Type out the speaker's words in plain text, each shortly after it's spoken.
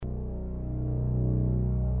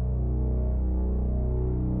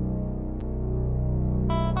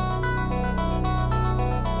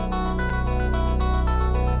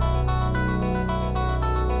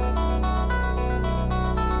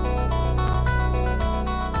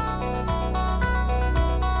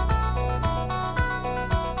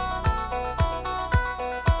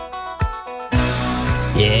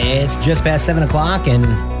It's just past 7 o'clock, and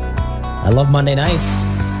I love Monday nights.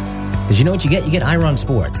 Because you know what you get? You get Iron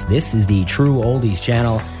Sports. This is the True Oldies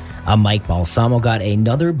channel. I'm Mike Balsamo. Got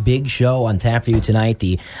another big show on tap for you tonight.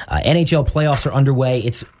 The NHL playoffs are underway.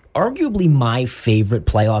 It's arguably my favorite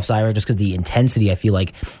playoffs, Ira, just because the intensity, I feel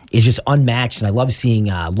like, is just unmatched. And I love seeing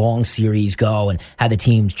long series go and how the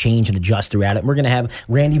teams change and adjust throughout it. And we're going to have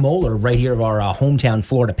Randy Moeller right here of our hometown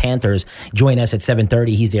Florida Panthers join us at 7:30.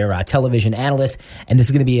 He's their television analyst. And this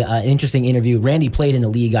is going to be an interesting interview. Randy played in the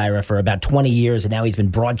league, Ira, for about 20 years, and now he's been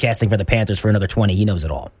broadcasting for the Panthers for another 20. He knows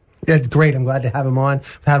it all. Yeah, it's great. I'm glad to have him on.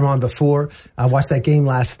 I've had him on before. I watched that game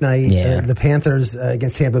last night, the Panthers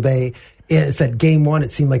against Tampa Bay. It said game 1.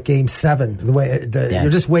 It seemed like game 7. You're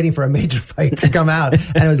just waiting for a major fight to come out,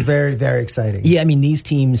 and it was very, very exciting. Yeah, I mean, these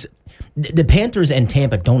teams, the Panthers and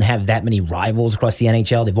Tampa don't have that many rivals across the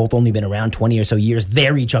NHL. They've both only been around 20 or so years.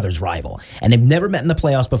 They're each other's rival, and they've never met in the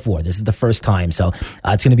playoffs before. This is the first time, so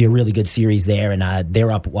it's going to be a really good series there. And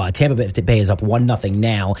they're up. Tampa Bay is up 1-0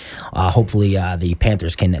 now. Hopefully, the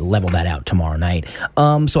Panthers can level that out tomorrow night.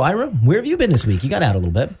 So, Ira, where have you been this week? You got out a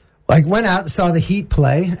little bit. Like, went out, saw the Heat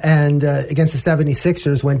play, and against the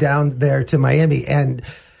 76ers, went down there to Miami, and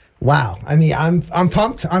wow. I mean, I'm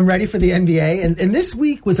pumped. I'm ready for the NBA, and this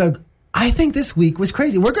week was I think this week was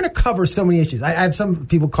crazy. We're going to cover so many issues. I have some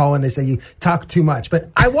people call in, they say you talk too much,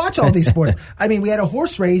 but I watch all these sports. I mean, we had a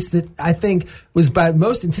horse race that I think was the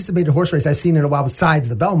most anticipated horse race I've seen in a while besides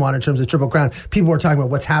the Belmont in terms of Triple Crown. People were talking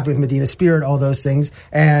about what's happening with Medina Spirit, all those things,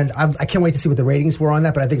 and I can't wait to see what the ratings were on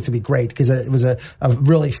that, but I think it's going to be great because it was a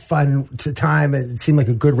really fun time. It seemed like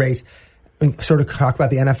a good race. Sort of talk about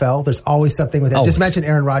the NFL. There's always something with it. Just mention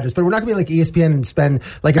Aaron Rodgers, but we're not going to be like ESPN and spend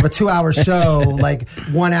like a 2-hour show, like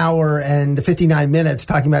 1 hour and 59 minutes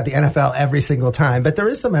talking about the NFL every single time. But there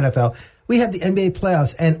is some NFL. We have the NBA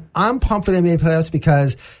playoffs, and I'm pumped for the NBA playoffs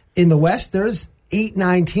because in the West, there's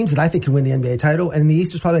 8-9 teams that I think can win the NBA title, and in the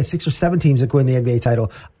East, there's probably 6 or 7 teams that can win the NBA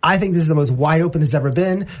title. I think this is the most wide open it's ever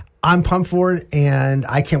been. I'm pumped for it, and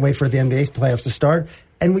I can't wait for the NBA playoffs to start.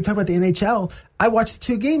 And we talk about the NHL. I watched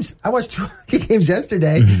 2 games. I watched 2 games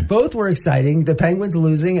yesterday. Mm-hmm. Both were exciting. The Penguins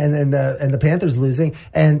losing and the Panthers losing,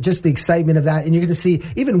 and just the excitement of that. And you're going to see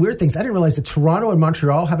even weird things. I didn't realize that Toronto and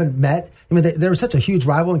Montreal haven't met. I mean, they were such a huge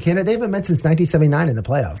rival in Canada. They haven't met since 1979 in the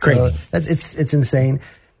playoffs. Crazy. So it's insane.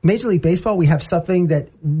 Major League Baseball, we have something that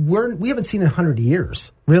we haven't seen in 100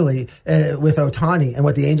 years, really, with Ohtani and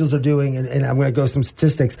what the Angels are doing. And I'm going to go some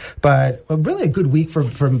statistics, but really a good week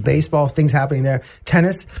for baseball, things happening there.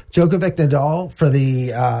 Tennis, Djokovic, Nadal for the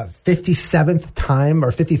 57th time or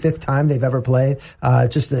 55th time they've ever played.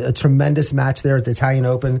 Just a tremendous match there at the Italian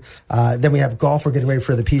Open. Then we have golf. We're getting ready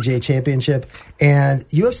for the PGA Championship. And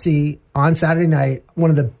UFC on Saturday night, one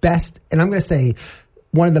of the best, and I'm going to say,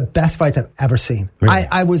 one of the best fights I've ever seen. Really?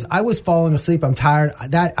 I was falling asleep. I'm tired.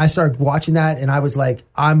 I started watching that, and I was like,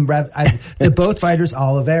 both fighters,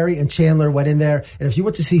 Oliveri and Chandler, went in there. And if you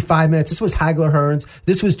went to see 5 minutes, this was Hagler Hearns.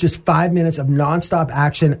 This was just 5 minutes of nonstop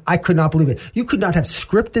action. I could not believe it. You could not have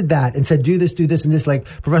scripted that and said, do this, and just like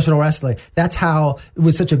professional wrestling. That's how it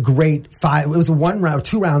was such a great fight. It was a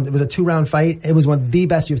 2-round. It was a 2-round fight. It was one of the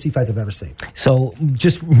best UFC fights I've ever seen. So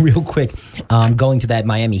just real quick, going to that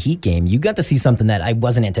Miami Heat game, you got to see something that I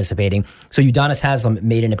wasn't anticipating. So Udonis Haslem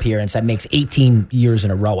made an appearance. That makes 18 years in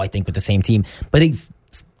a row, I think, with the same team. But he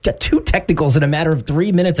got 2 technicals in a matter of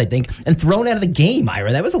 3 minutes, I think, and thrown out of the game,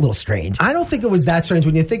 Ira. That was a little strange. I don't think it was that strange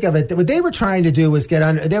when you think of it. What they were trying to do was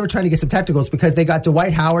they were trying to get some technicals because they got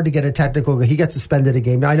Dwight Howard to get a technical. He got suspended a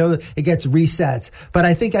game. Now, I know it gets resets, but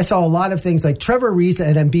I think I saw a lot of things like Trevor Ariza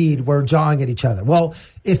and Embiid were jawing at each other. Well,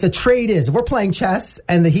 if the trade is, if we're playing chess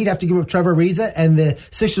and the Heat have to give up Trevor Ariza and the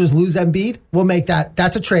Sixers lose Embiid, we'll make that.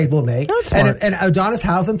 That's a trade we'll make. And Udonis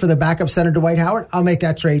Haslem for the backup center Dwight Howard, I'll make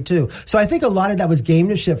that trade too. So I think a lot of that was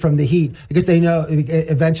gamesmanship from the Heat because they know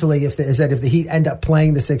eventually if the Heat end up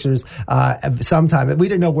playing the Sixers sometime, we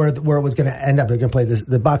didn't know where it was going to end up. They're going to play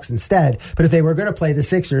the Bucks instead. But if they were going to play the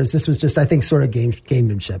Sixers, this was just, I think, sort of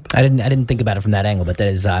gamesmanship. I didn't think about it from that angle, but that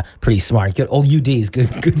is pretty smart. Good old UD is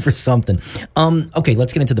good for something. Okay,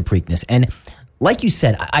 let's get into the Preakness. And like you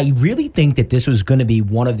said, I really think that this was going to be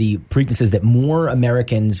one of the Preaknesses that more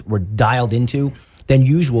Americans were dialed into than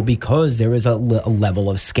usual because there is a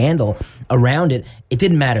level of scandal around it. It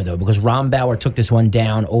didn't matter, though, because Ron Bauer took this one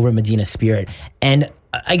down over Medina Spirit. And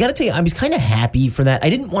I got to tell you, I was kind of happy for that. I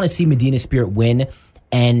didn't want to see Medina Spirit win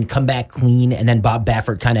and come back clean, and then Bob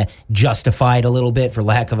Baffert kind of justified a little bit for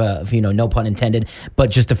lack of no pun intended,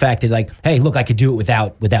 but just the fact that hey, look, I could do it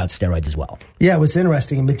without steroids as well. Yeah, it was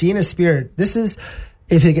interesting. Medina Spirit, this is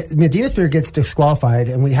Medina Spirit gets disqualified,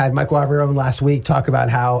 and we had Michael Alvarone last week talk about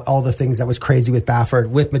how all the things that was crazy with Baffert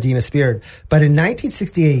with Medina Spirit. But in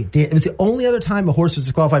 1968, it was the only other time a horse was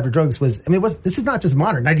disqualified for drugs. This is not just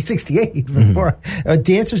modern. 1968, before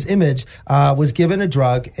Dancer's Image was given a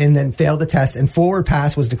drug and then failed the test, and Forward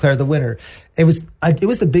Pass was declared the winner. It was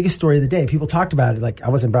the biggest story of the day. People talked about it. Like, I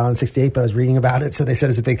wasn't around in 68, but I was reading about it, so they said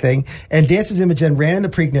it's a big thing. And Dancer's Image then ran in the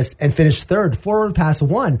Preakness and finished third. Forward Pass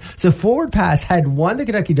won. So Forward Pass had won the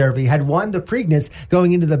Kentucky Derby, had won the Preakness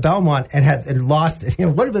going into the Belmont, and had lost. It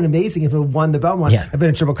would have been amazing if it won the Belmont and been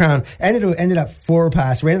a Triple Crown. Ended up Forward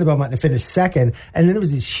Pass, ran in the Belmont, and finished second. And then there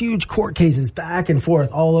was these huge court cases back and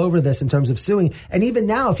forth all over this in terms of suing. And even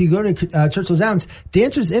now, if you go to Churchill Downs,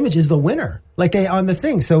 Dancer's Image is the winner. Like, they on the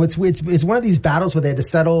thing. So it's one of these battles where they had to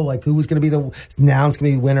settle, like, who was going to be going to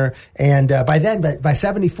be winner. And by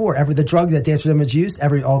 74, the drug that Dancer's Image used,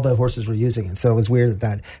 all the horses were using it. So it was weird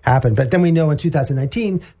that happened. But then we know in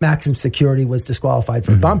 2019, Maxim Security was disqualified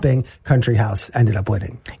for bumping. Country House ended up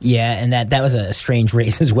winning. Yeah, and that was a strange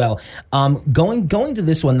race as well. Going to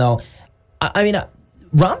this one, though, I mean,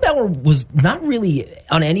 Rombauer was not really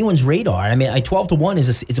on anyone's radar. I mean, 12-1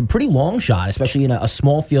 is a pretty long shot, especially in a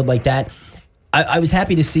small field like that. I was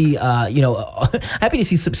happy to see,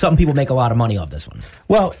 some people make a lot of money off this one.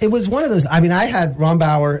 Well, it was one of those. I mean, I had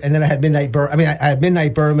Rombauer, and then I had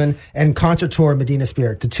Midnight Berman and Concert Tour, Medina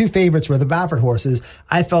Spirit. The two favorites were the Baffert horses.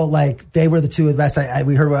 I felt like they were the two of the best.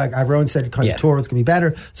 We heard what Ivron said. Concert Tour was going to be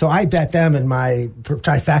better, so I bet them in my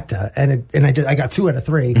trifecta, and I got 2 out of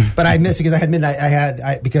 3. But I missed because I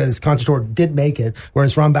had because Concert Tour did make it,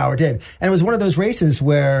 whereas Rombauer did. And it was one of those races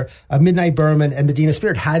where Midnight Berman and Medina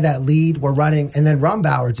Spirit had that lead, were running. And then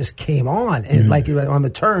Rombauer just came on and like on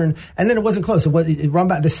the turn, and then it wasn't close.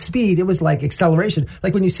 The speed, it was like acceleration,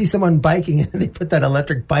 like when you see someone biking and they put that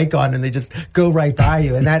electric bike on and they just go right by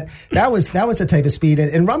you. And that was the type of speed.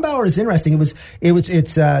 And Rombauer is interesting.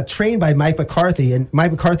 It's trained by Mike McCarthy, and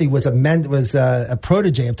Mike McCarthy was a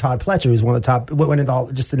protege of Todd Pletcher, who's one of the top.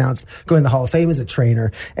 Just announced going to the Hall of Fame as a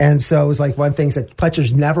trainer. And so it was like one thing that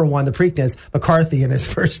Pletcher's never won the Preakness. McCarthy in his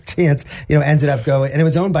first chance, ended up going, and it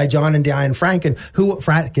was owned by John and Diane Franken,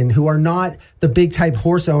 who are not the big type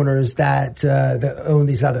horse owners that own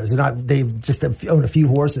these others. They just own a few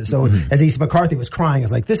horses. So as McCarthy was crying,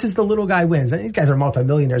 it's like, this is the little guy wins. And these guys are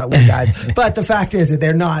multimillionaires, not little guys. But the fact is that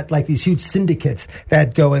they're not like these huge syndicates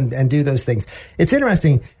that go and do those things. It's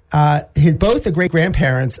interesting. Both the great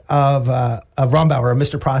grandparents of Rombauer are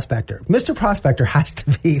Mr. Prospector. Mr. Prospector has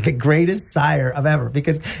to be the greatest sire of ever,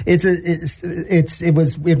 because it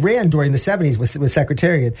ran during the 70s with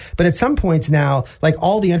Secretariat, but at some points now, like,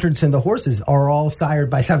 all the entrants in the horses are all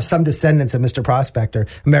sired have some descendants of Mr. Prospector.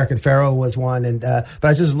 American Pharaoh was one, and but I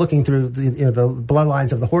was just looking through the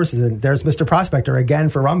bloodlines of the horses, and there's Mr. Prospector again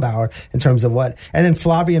for Rombauer in terms of what. And then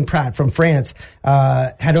Flavien Prat from France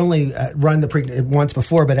had only run the Preakness once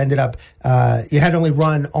before, but ended up you had only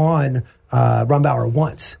run on Rombauer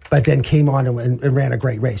once, but then came on and ran a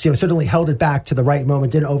great race. Certainly held it back to the right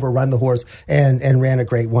moment, didn't overrun the horse, and ran a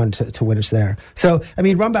great one to win us there. So, I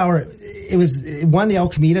mean, Rombauer, it won the El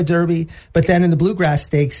Camino Derby, but then in the Bluegrass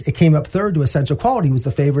Stakes, it came up third to Essential Quality, who was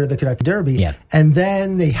the favorite of the Kentucky Derby. Yeah. And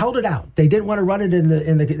then they held it out. They didn't want to run it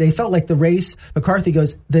they felt like the race, McCarthy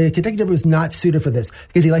goes, the Kentucky Derby was not suited for this,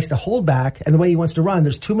 because he likes to hold back, and the way he wants to run,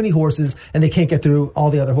 there's too many horses, and they can't get through all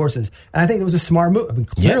the other horses. And I think it was a smart move. I mean,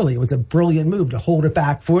 clearly it was a brilliant move to hold it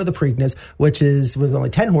back for the Preakness, which is with only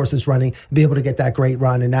 10 horses running, be able to get that great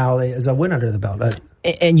run, and now is a win under the belt.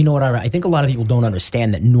 And you know what, I think a lot of people don't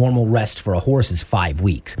understand that normal rest for a horse is 5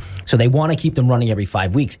 weeks. So they want to keep them running every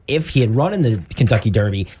 5 weeks. If he had run in the Kentucky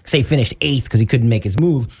Derby, say finished 8th because he couldn't make his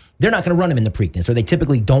move, they're not going to run him in the Preakness, or they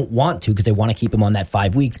typically don't want to because they want to keep him on that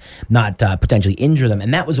 5 weeks, not potentially injure them.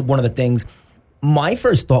 And that was one of the things. My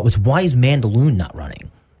first thought was, why is Mandaloun not running?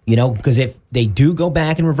 Because if they do go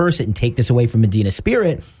back and reverse it and take this away from Medina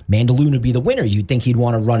Spirit, Mandaloun would be the winner. You'd think he'd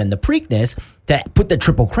want to run in the Preakness to put the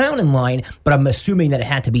Triple Crown in line, but I'm assuming that it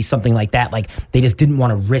had to be something like that. Like, they just didn't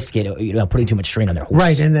want to risk it, putting too much strain on their horse.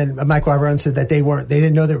 Right, and then Michael Alvarone said that they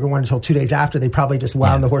didn't know they were going to run until 2 days after. They probably just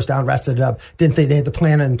wound the horse down, rested it up. Didn't think the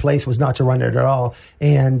plan in place was not to run it at all.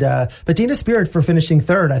 And Medina Spirit for finishing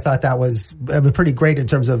third, I thought that was pretty great in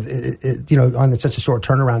terms of on such a short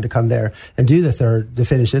turnaround to come there and do the third, to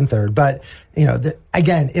finish in third. But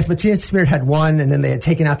again, if Matthias Spirit had won and then they had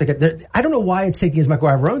taken out I don't know why it's taking, as Michael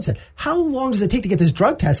Ravarone said, how long does it take to get this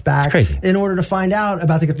drug test back in order to find out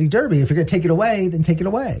about the Kentucky Derby? If you're going to take it away, then take it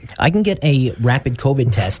away. I can get a rapid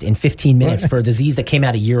COVID test in 15 minutes for a disease that came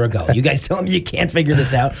out a year ago. You guys tell me you can't figure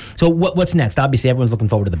this out. So what's next? Obviously, everyone's looking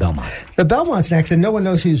forward to the Belmont. The Belmont's next, and no one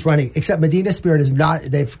knows who's running, except Medina Spirit is not,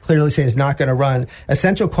 they've clearly said is not going to run.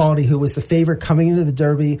 Essential Quality, who was the favorite coming into the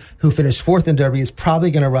Derby, who finished fourth in Derby, is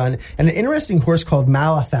probably going to run. And an interesting horse called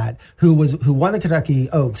Malathat, who won the Kentucky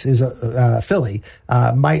Oaks, who's a filly,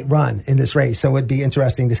 might run in this race. So it would be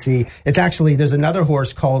interesting to see. It's actually, there's another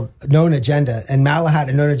horse called Known Agenda, and Malahat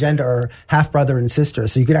and Known Agenda are half brother and sister.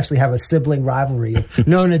 So you could actually have a sibling rivalry of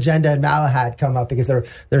Known Agenda and Malahat come up because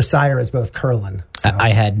their sire is both Curlin. So. I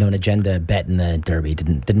had Known Agenda bet in the Derby.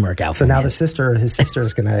 Didn't work out. So now his sister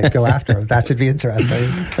is going to go after him. That should be interesting.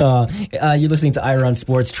 You're listening to Ira on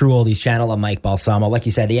Sports, True Oldies channel. I'm Mike Balsamo. Like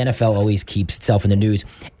you said, the NFL always keeps itself in the news.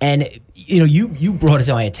 And, you brought it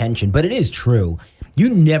to my attention, but it is true. You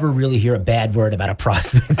never really hear a bad word about a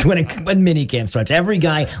prospect when minicamp starts. Every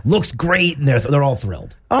guy looks great, and they're all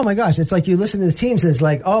thrilled. Oh, my gosh. It's like you listen to the teams, and it's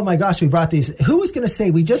like, oh, my gosh, we brought these. Who was going to say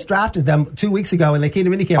we just drafted them 2 weeks ago, and they came to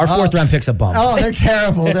minicamp? Our fourth-round pick's a bum. Oh, they're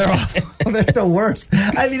terrible. They're awful. They're the worst.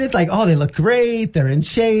 I mean, it's like, oh, they look great. They're in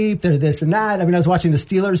shape. They're this and that. I mean, I was watching the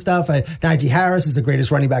Steelers stuff. Najee Harris is the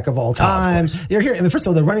greatest running back of all time. You're here. I mean, first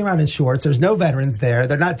of all, they're running around in shorts. There's no veterans there.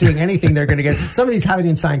 They're not doing anything they're going to get. Some of these haven't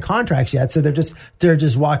even signed contracts yet, so they're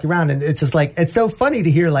just walking around. And it's just like, it's so funny to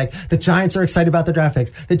hear, like, the Giants are excited about the draft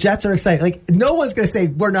picks. The Jets are excited. Like, no one's going to say,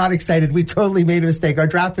 we're not excited. We totally made a mistake. Our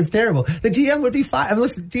draft was terrible. The GM would be fired. The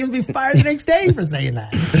GM would be fired the next day for saying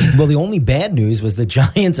that. Well, the only bad news was the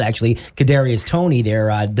Giants, actually, Kadarius Toney,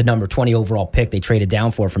 the number 20 overall pick they traded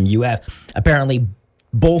down from UF, apparently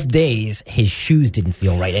both days his shoes didn't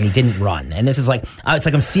feel right and he didn't run. And this is like, it's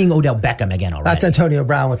like I'm seeing Odell Beckham again already. That's Antonio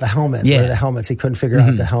Brown with the helmet. Yeah. The helmets. He couldn't figure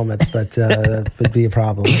out the helmets, but that would be a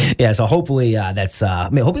problem. Yeah, so hopefully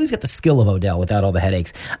hopefully he's got the skill of Odell without all the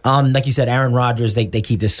headaches. Like you said, Aaron Rodgers, they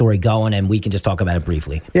keep this story going, and we can just talk about it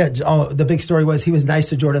briefly. Yeah, the big story was he was nice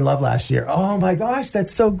to Jordan Love last year. Oh my gosh,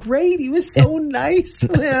 that's so great. He was so nice to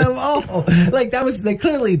him. Oh, like that was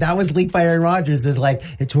clearly that was leaked by Aaron Rodgers as like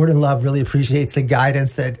Jordan Love really appreciates the guidance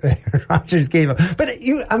that Rodgers gave him. But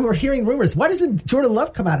we're hearing rumors. Why doesn't Jordan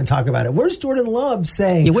Love come out and talk about it? Where's Jordan Love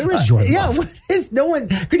saying? Yeah, where is Jordan Love? Yeah, no one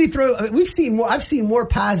could he throw? We've seen more. I've seen more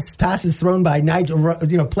passes thrown by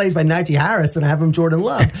plays by Najee Harris than I have from Jordan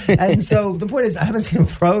Love. And so the point is, I haven't seen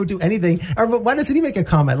him do anything. Or why doesn't he make a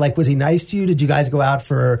comment? Like, was he nice to you? Did you guys go out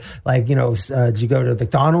for did you go to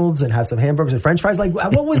McDonald's and have some hamburgers and French fries? Like,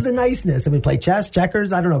 what was the niceness? I mean, play chess,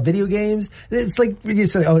 checkers, I don't know, video games. It's like you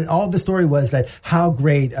said. All the story was that how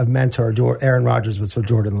great of mentor Aaron Rodgers was for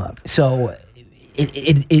Jordan Love. So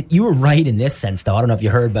you were right in this sense, though. I don't know if you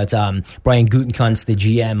heard, but Brian Gutekunst, the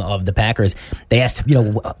GM of the Packers, they asked,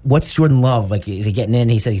 what's Jordan Love like? Is he getting in?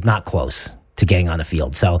 He said he's not close to getting on the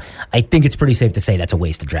field. So I think it's pretty safe to say that's a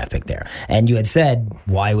wasted draft pick there. And you had said,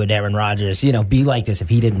 why would Aaron Rodgers, be like this if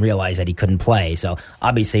he didn't realize that he couldn't play? So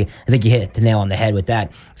obviously, I think you hit the nail on the head with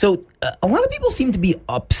that. So a lot of people seem to be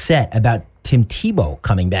upset about Tim Tebow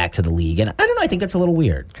coming back to the league. And I don't know, I think that's a little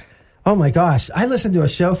weird. Oh my gosh. I listened to a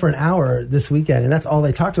show for an hour this weekend, and that's all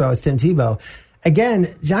they talked about was Tim Tebow. Again,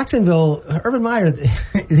 Jacksonville, Urban Meyer,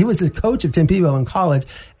 he was the coach of Tim Tebow in college,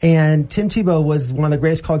 and Tim Tebow was one of the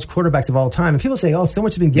greatest college quarterbacks of all time. And people say, so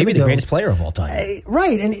much has been given to him. Maybe the greatest player of all time.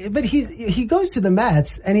 Right, but he goes to the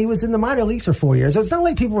Mets, and he was in the minor leagues for 4 years. So it's not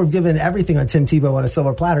like people were given everything on Tim Tebow on a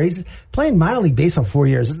silver platter. He's playing minor league baseball for 4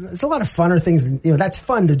 years. It's a lot of funner things. That's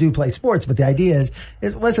fun to do, play sports, but the idea is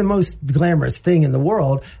it wasn't the most glamorous thing in the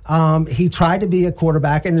world. He tried to be a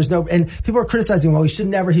quarterback, and people are criticizing, he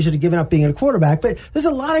should have given up being a quarterback. But there's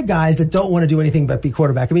a lot of guys that don't want to do anything but be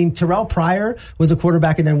quarterback. I mean, Terrell Pryor was a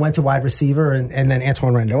quarterback and then went to wide receiver, and then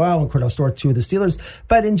Antoine Randall and Cordell Stewart, two of the Steelers.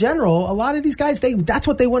 But in general, a lot of these guys, that's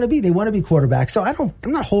what they want to be. They want to be quarterbacks. So I'm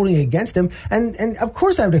not holding it against him. And of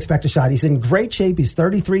course I would expect a shot. He's in great shape. He's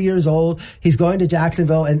 33 years old. He's going to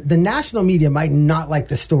Jacksonville. And the national media might not like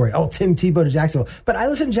the story. Oh, Tim Tebow to Jacksonville. But I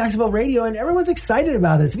listen to Jacksonville radio, and everyone's excited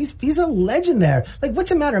about this. He's a legend there. Like, what's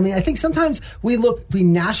the matter? I mean, I think sometimes we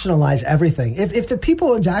nationalize everything. If the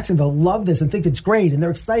people in Jacksonville love this and think it's great and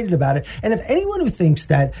they're excited about it, and if anyone who thinks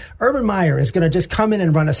that Urban Meyer is going to just come in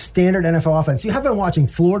and run a standard NFL offense, you have been watching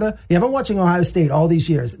Florida, you have been watching Ohio State all these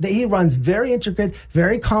years. He runs very intricate,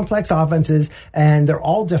 very complex offenses, and they're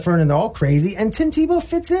all different and they're all crazy. And Tim Tebow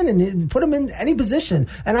fits in and put him in any position.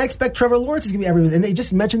 And I expect Trevor Lawrence is going to be everywhere. And they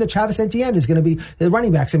just mentioned that Travis Etienne is going to be the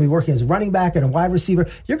running back, going to be working as a running back and a wide receiver.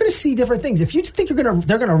 You're going to see different things. If you think they're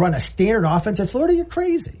going to run a standard offense at Florida, you're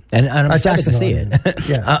crazy. And I'm excited to see it.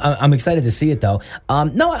 Yeah. I'm excited to see it, though.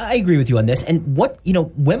 No, I agree with you on this. And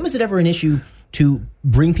when was it ever an issue to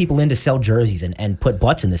bring people in to sell jerseys and put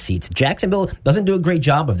butts in the seats? Jacksonville doesn't do a great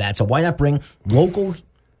job of that, so why not bring local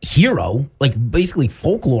hero, like basically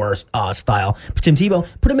folklore style, Tim Tebow,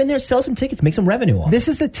 put him in there, sell some tickets, make some revenue off. This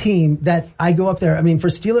is the team that I go up there. I mean, for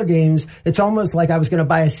Steeler games, it's almost like I was going to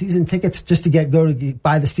buy a season tickets just to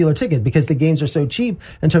buy the Steeler ticket because the games are so cheap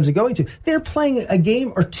in terms of going to. They're playing a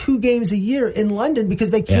game or 2 games a year in London because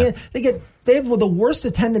they can't. They have the worst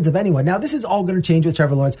attendance of anyone. Now, this is all going to change with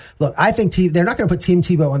Trevor Lawrence. Look, I think they're not going to put Tim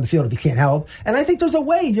Tebow on the field if he can't help. And I think there's a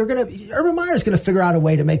way Urban Meyer's going to figure out a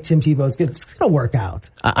way to make Tim Tebow's good. It's going to work out.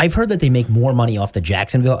 I've heard that they make more money off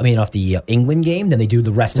off the England game than they do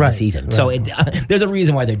the rest of the season. Right. So there's a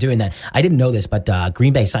reason why they're doing that. I didn't know this, but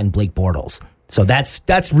Green Bay signed Blake Bortles. So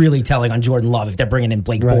that's really telling on Jordan Love if they're bringing in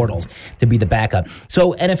Blake Bortles to be the backup.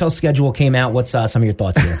 So NFL schedule came out. What's some of your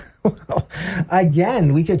thoughts here? Well,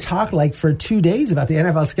 again, we could talk like for 2 days about the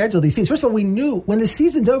NFL schedule. These teams. First of all, we knew when the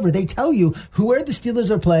season's over, they tell you where the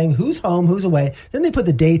Steelers are playing, who's home, who's away. Then they put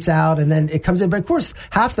the dates out, and then it comes in. But of course,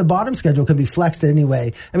 half the bottom schedule can be flexed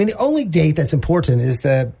anyway. I mean, the only date that's important is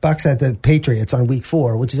the Bucs at the Patriots on Week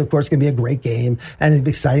 4, which is of course going to be a great game, and it'd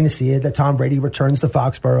be exciting to see it. That Tom Brady returns to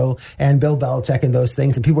Foxborough and Bill Belichick and those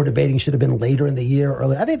things. And people were debating should have been later in the year,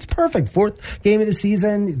 early. I think it's perfect. 4th game of the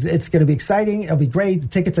season. It's going to be exciting. It'll be great. The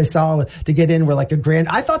tickets I saw to get in were like $1,000.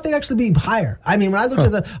 I thought they'd actually be higher. I mean, when I looked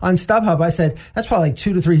at on StubHub, I said that's probably like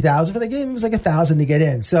 $2,000 to $3,000 for the game. It was like $1,000 to get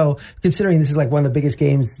in. So considering this is like one of the biggest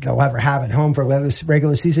games they'll ever have at home for a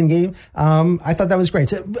regular season game, I thought that was great.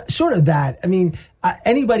 So short of that, I mean,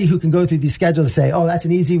 anybody who can go through these schedules and say, oh, that's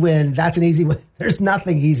an easy win, that's an easy win. There's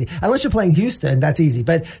nothing easy. Unless you're playing Houston, that's easy.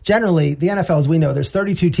 But generally, the NFL, as we know, there's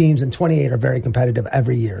 32 teams and 28 are very competitive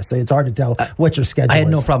every year. So it's hard to tell what your schedule is. I had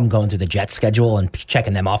no problem going through the Jets schedule and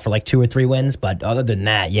checking them off for like 2 or 3 wins. But other than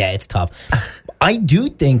that, yeah, it's tough. I do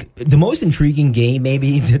think the most intriguing game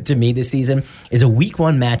maybe to me this season is a Week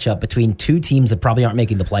 1 matchup between 2 teams that probably aren't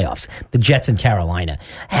making the playoffs, the Jets and Carolina.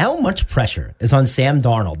 How much pressure is on Sam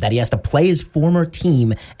Darnold that he has to play his former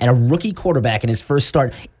team and a rookie quarterback in his first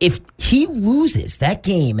start? If he loses that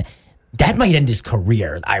game, that might end his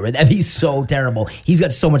career, Ira. That'd be so terrible. He's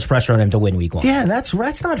got so much pressure on him to win Week 1. Yeah, that's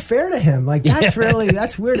not fair to him. Like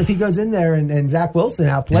that's weird if he goes in there and Zach Wilson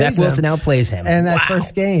outplays him. And that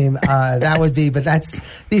first game, that would be. But that's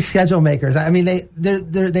these schedule makers. I mean, they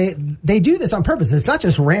do this on purpose. It's not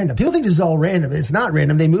just random. People think this is all random. It's not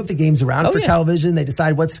random. They move the games around for television. They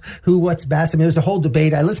decide what's best. I mean, there's a whole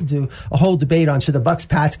debate. I listened to a whole debate on should the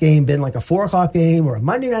Bucs-Pats game been like a 4:00 game or a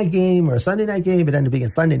Monday night game or a Sunday night game. It ended up being a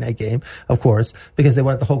Sunday night game, of course, because they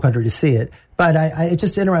wanted the whole country to see it. But it's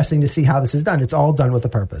just interesting to see how this is done. It's all done with a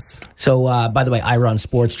purpose. So, by the way, Ira on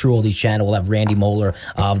Sports, True Oldies Channel. We'll have Randy Moeller,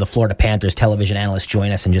 the Florida Panthers television analyst,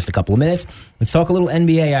 join us in just a couple of minutes. Let's talk a little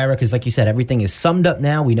NBA, Ira, because like you said, everything is summed up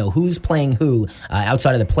now. We know who's playing who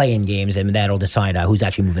outside of the play-in games, and that'll decide who's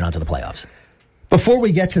actually moving on to the playoffs. Before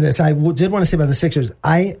we get to this, I did want to say about the Sixers.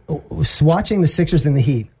 I was watching the Sixers and the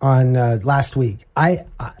Heat on last week.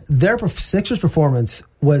 Their Sixers performance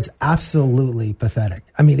was absolutely pathetic.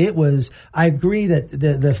 I mean, it was. I agree that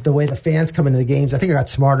the way the fans come into the games, I think I got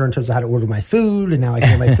smarter in terms of how to order my food, and now I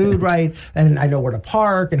can get my food right, and I know where to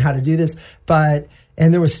park and how to do this.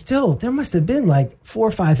 And there must have been like 4,000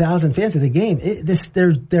 or 5,000 fans at the game.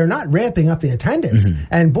 They're not ramping up the attendance,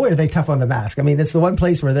 and boy, are they tough on the mask. I mean, it's the one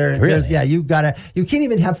place where you can't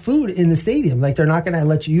even have food in the stadium. Like they're not going to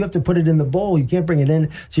let you. You have to put it in the bowl. You can't bring it in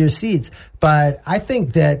to your seats. But I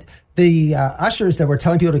think that the ushers that were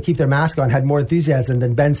telling people to keep their mask on had more enthusiasm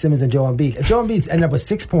than Ben Simmons and Joel Embiid. Joel Embiid ended up with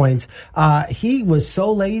 6 points. He was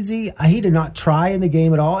so lazy. He did not try in the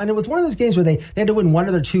game at all. And it was one of those games where they had to win 1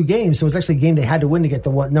 of their 2 games. So it was actually a game they had to win to get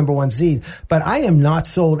the number 1 seed. But I am not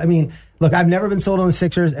sold. I mean, look, I've never been sold on the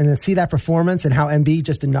Sixers, and to see that performance and how Embiid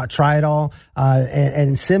just did not try at all,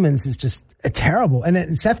 and Simmons is just terrible. And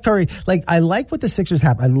then Seth Curry, I like what the Sixers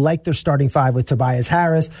have. I like their starting 5 with Tobias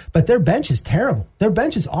Harris, but their bench is terrible. Their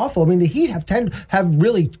bench is awful. I mean, the Heat have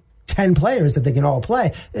really 10 players that they can all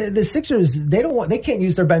play. The Sixers, they can't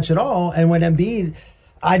use their bench at all. And when Embiid,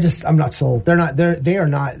 I'm not sold.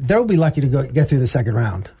 They'll be lucky to get through the second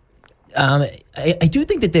round. I do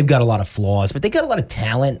think that they've got a lot of flaws, but they got a lot of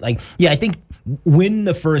talent. I think win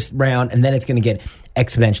the first round, and then it's going to get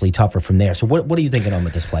exponentially tougher from there. So what are you thinking on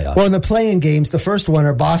with this playoff? Well, in the play-in games, the first one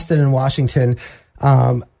are Boston and Washington.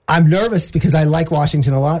 I'm nervous because I like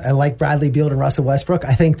Washington a lot. I like Bradley Beal and Russell Westbrook.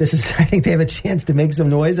 I think they have a chance to make some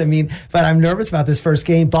noise. I mean, but I'm nervous about this first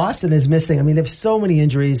game. Boston is missing. I mean, they have so many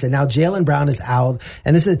injuries, and now Jaylen Brown is out.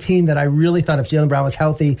 And this is a team that I really thought if Jaylen Brown was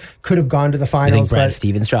healthy, could have gone to the finals. You think Brad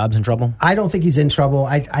Stevens' job's in trouble? I don't think he's in trouble.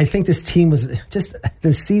 I think this team was just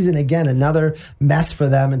this season again another mess for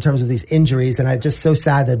them in terms of these injuries, and I'm just so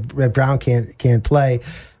sad that Brown can't play.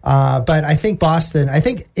 But I think Boston. I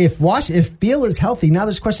think if Beal is healthy, now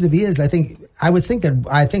there's a question if he is. I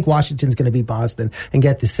think Washington's going to beat Boston and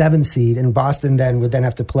get the 7 seed, and Boston would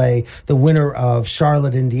have to play the winner of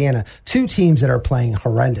Charlotte, Indiana. 2 teams that are playing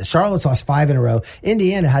horrendous. Charlotte's lost 5 in a row.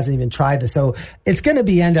 Indiana hasn't even tried this, so it's going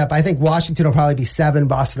to end up. I think Washington will probably be 7.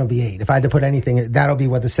 Boston will be 8. If I had to put anything, that'll be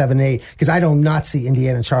what the 7-8, because I do not see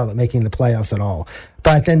Indiana and Charlotte making the playoffs at all.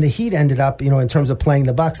 But then the Heat ended up, in terms of playing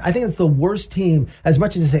the Bucks. I think it's the worst team. As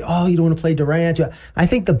much as they say, "Oh, you don't want to play Durant," I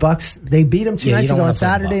think the Bucks. They beat them 2 nights ago on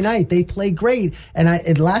Saturday night. They played great,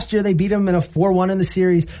 and last year they beat them in a 4-1 in the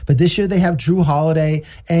series. But this year they have Drew Holiday,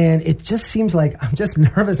 and it just seems like I'm just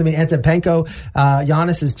nervous. I mean, Antetokounmpo,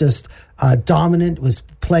 Giannis is just dominant. Was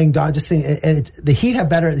playing the Heat have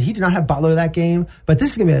better. The Heat did not have Butler that game, but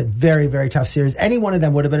this is going to be a very, very tough series. Any one of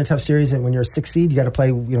them would have been a tough series, and when you're a 6 seed, you got to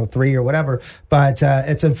play 3 or whatever. But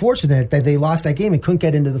it's unfortunate that they lost that game and couldn't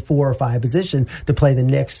get into the 4 or 5 position to play the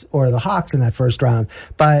Knicks or the Hawks in that first round.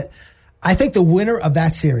 But I think the winner of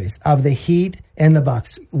that series, of the Heat and the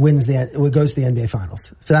Bucks, goes to the NBA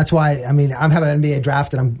Finals. So that's why, I mean, I'm having an NBA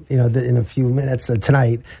draft, and I'm, in a few minutes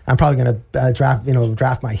tonight, I'm probably going to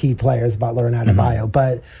draft my Heat players, Butler and Adebayo. Mm-hmm.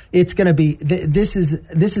 But it's going to be, this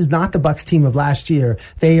is not the Bucks team of last year.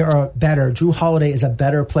 They are better. Drew Holiday is a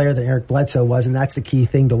better player than Eric Bledsoe was, and that's the key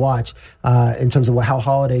thing to watch in terms of how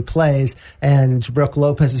Holiday plays. And Brook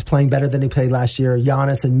Lopez is playing better than he played last year.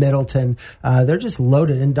 Giannis and Middleton, they're just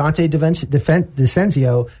loaded. And Dante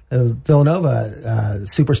DiVincenzo, Villanova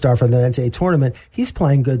superstar from the NCAA tournament, he's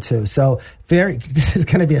playing good too. So this is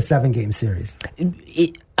going to be a 7-game series.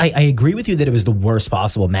 I agree with you that it was the worst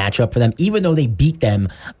possible matchup for them, even though they beat them,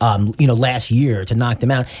 last year to knock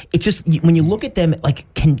them out. It's just, when you look at them,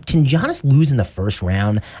 like, can Giannis lose in the first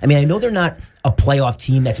round? I mean, I know they're not a playoff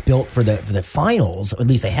team that's built for the finals, or at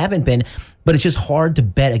least they haven't been, but it's just hard to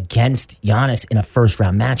bet against Giannis in a first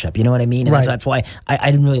round matchup. You know what I mean? And right. that's why I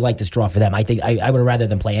didn't really like this draw for them. I think I would have rather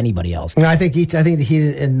than play anybody else. I think the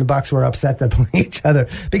Heat and the Bucks were upset that playing each other,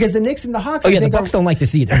 because the Knicks and the Hawks. Oh yeah, the Bucks don't like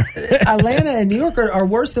this either. Atlanta and New York are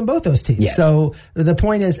worse than both those teams. Yeah. So the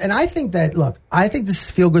point is, and I think this is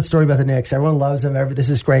a feel-good story about the Knicks. Everyone loves them. This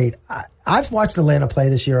is great. I've watched Atlanta play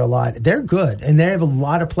this year a lot. They're good, and they have a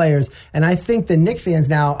lot of players. And I think the Knicks fans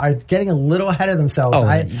now are getting a little ahead of themselves.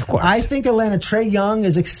 Of course. I think Atlanta, Trae Young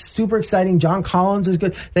is super exciting. John Collins is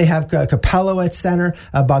good. They have Capello at center.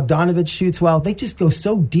 Bogdanovich shoots well. They just go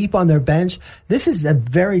so deep on their bench. This is a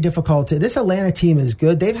very difficult. This Atlanta team is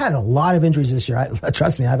good. They've had a lot of injuries this year.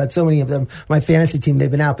 Trust me, I've had so many of them. My fantasy team,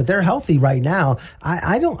 they've been out, but they're healthy right now.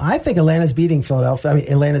 I think Atlanta's beating Philadelphia. I mean,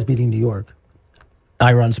 Atlanta's beating New York.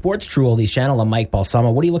 I run Sports, True Oldies Channel. I'm Mike Balsamo.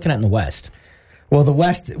 What are you looking at in the West? Well, the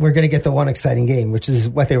West, we're going to get the one exciting game, which is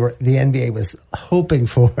what the NBA was hoping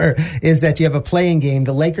for, is that you have a play-in game.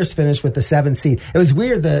 The Lakers finished with the 7th seed. It was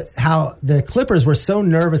weird how the Clippers were so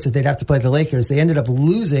nervous that they'd have to play the Lakers. They ended up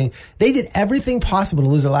losing. They did everything possible to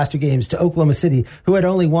lose their last 2 games to Oklahoma City, who had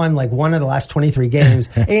only won one of the last 23 games,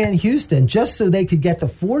 and Houston, just so they could get the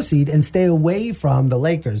 4 seed and stay away from the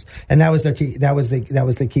Lakers. And that was their key. That was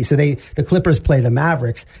the key. So the Clippers play the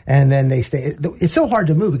Mavericks, and then they stay. It's so hard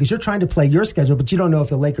to move because you're trying to play your schedule, but you don't know if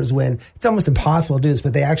the Lakers win. It's almost impossible to do this,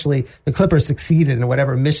 but the Clippers succeeded in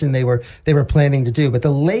whatever mission they were planning to do. But the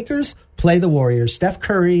Lakers play the Warriors. Steph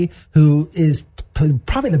Curry, who is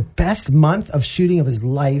probably the best month of shooting of his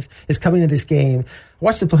life, is coming to this game.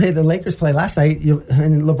 Watched the Lakers play last night,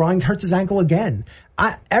 and LeBron hurts his ankle again.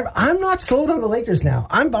 I'm not sold on the Lakers now.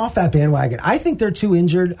 I'm off that bandwagon. I think they're too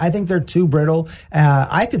injured. I think they're too brittle.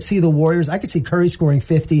 I could see the Warriors. I could see Curry scoring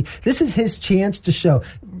 50. This is his chance to show.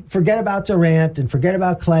 Forget about Durant and forget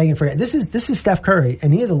about Clay and forget. This is Steph Curry,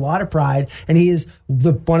 and he has a lot of pride, and he is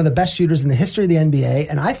one of the best shooters in the history of the NBA.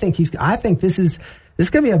 And I think this is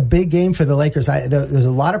going to be a big game for the Lakers. There's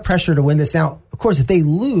a lot of pressure to win this. Now, of course, if they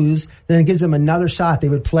lose, then it gives them another shot. They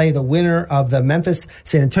would play the winner of the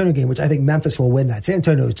Memphis-San Antonio game, which I think Memphis will win that. San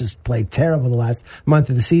Antonio has just played terrible the last month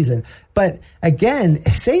of the season. But again,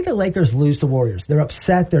 say the Lakers lose to Warriors. They're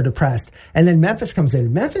upset. They're depressed. And then Memphis comes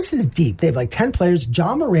in. Memphis is deep. They have 10 players.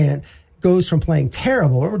 John Morant goes from playing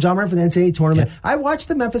terrible. Remember John Moran for the NCAA tournament? Yeah. I watched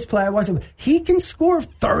the Memphis play. I watched him. He can score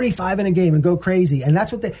 35 in a game and go crazy. And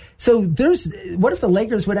that's what what if the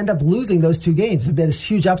Lakers would end up losing those 2 games? It'd be this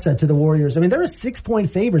huge upset to the Warriors. I mean, they're a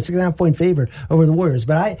 6.5 point favorite over the Warriors.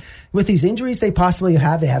 But with these injuries they possibly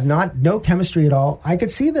have, they have no chemistry at all. I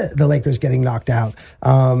could see the Lakers getting knocked out.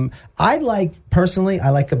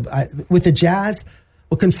 With the Jazz,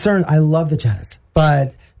 I love the Jazz.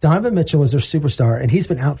 But Donovan Mitchell was their superstar, and he's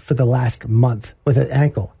been out for the last month with an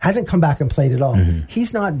ankle. Hasn't come back and played at all. Mm-hmm.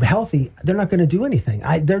 He's not healthy. They're not going to do anything.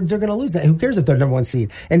 They're going to lose that. Who cares if they're number 1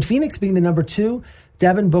 seed? And Phoenix being the number 2,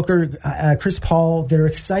 Devin Booker, Chris Paul, they're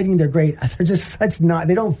exciting. They're great. They're just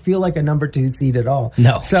they don't feel like a number 2 seed at all.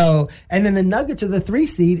 No. So, and then the Nuggets are the 3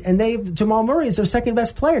 seed, and Jamal Murray is their second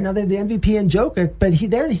best player. Now they have the MVP in Jokic, but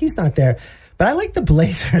he's not there. But I like the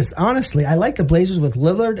Blazers, honestly. I like the Blazers with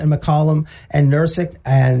Lillard and McCollum and Nurkic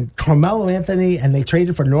and Carmelo Anthony, and they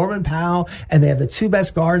traded for Norman Powell, and they have the 2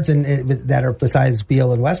 best guards that are besides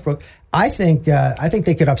Beal and Westbrook. I think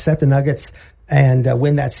they could upset the Nuggets and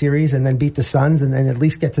win that series, and then beat the Suns, and then at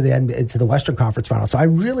least get to the Western Conference Final. So I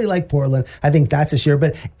really like Portland. I think that's this year.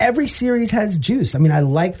 But every series has juice. I mean, I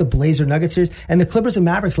like the Blazer Nuggets series, and the Clippers and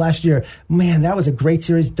Mavericks last year. Man, that was a great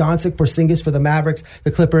series. Doncic, Porzingis for the Mavericks,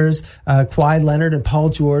 the Clippers, Kawhi Leonard and Paul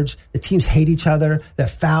George. The teams hate each other. The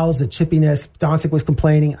fouls, the chippiness. Doncic was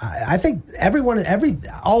complaining. I think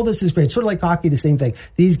all this is great. Sort of like hockey, the same thing.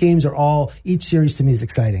 These games are each series to me is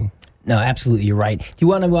exciting. No, absolutely. You're right. Do you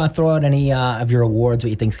want to throw out any of your awards, what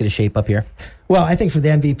you think is going to shape up here? Well, I think for the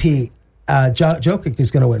MVP, Jokic is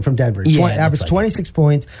going to win from Denver. Averaged 26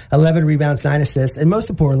 points, 11 rebounds, 9 assists, and most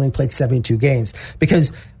importantly, played 72 games.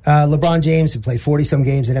 Because LeBron James played 40-some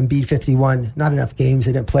games, and Embiid 51. Not enough games.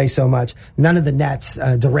 They didn't play so much. None of the Nets,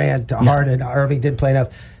 Durant, Harden, Irving didn't play enough.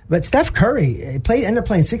 But Steph Curry ended up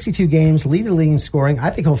playing 62 games, lead the league in scoring. I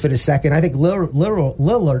think he'll finish second. I think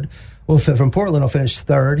Lillard from Portland will finish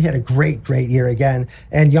third. He had a great year again.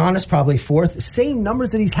 And Giannis probably fourth. Same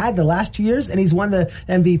numbers that he's had the last 2 years, and he's won the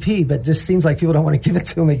MVP, but just seems like people don't want to give it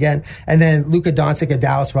to him again. And then Luka Doncic of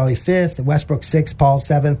Dallas probably fifth, Westbrook sixth, Paul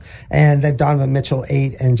seventh, and then Donovan Mitchell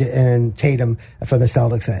eighth, and Tatum for the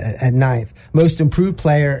Celtics at ninth. Most improved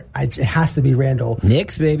player, it has to be Randall.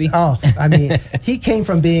 Knicks, baby. Oh, I mean, he came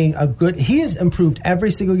from being he has improved every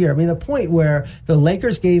single year. I mean, the point where the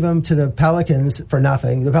Lakers gave him to the Pelicans for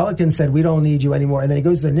nothing. The Pelicans said, we don't need you anymore. And then he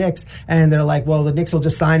goes to the Knicks, and they're like, well, the Knicks will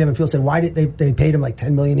just sign him. And people said, why did they paid him like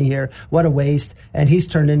 $10 million a year? What a waste. And he's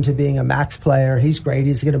turned into being a max player. He's great.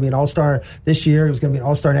 He's going to be an all-star this year. He was going to be an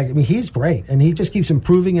all-star next. I mean, he's great. And he just keeps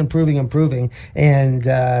improving, and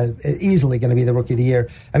easily going to be the rookie of the year.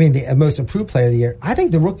 I mean, the most improved player of the year. I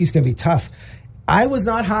think the rookie's going to be tough. I was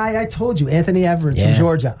not high. I told you, Anthony Edwards from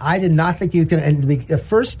Georgia. I did not think he was going to end the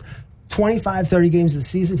first 25, 30 games of the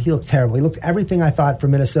season, he looked terrible. He looked everything I thought for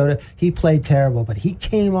Minnesota. He played terrible, but he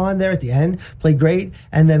came on there at the end, played great.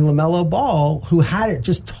 And then LaMelo Ball, who had it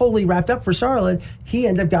just totally wrapped up for Charlotte, he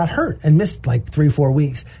ended up got hurt and missed like 3-4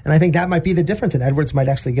 weeks. And I think that might be the difference, and Edwards might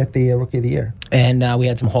actually get the Rookie of the Year. And we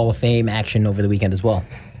had some Hall of Fame action over the weekend as well.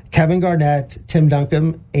 Kevin Garnett, Tim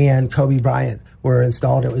Duncan, and Kobe Bryant were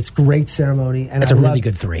installed. It was a great ceremony. And that's a really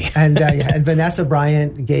good three. And Vanessa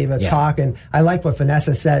Bryant gave a talk, and I like what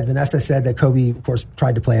Vanessa said. Vanessa said that Kobe, of course,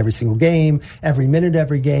 tried to play every single game, every minute,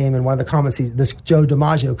 every game. And one of the comments, this Joe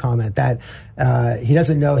DiMaggio comment, that he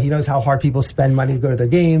doesn't know, he knows how hard people spend money to go to their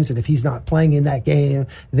games, and if he's not playing in that game,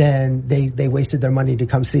 then they wasted their money to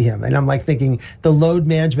come see him. And I'm like thinking, the load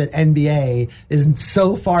management NBA is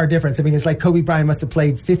so far different. I mean, it's like Kobe Bryant must have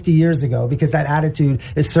played 50 years ago, because that attitude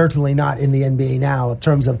is certainly not in the NBA now in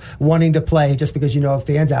terms of wanting to play just because you know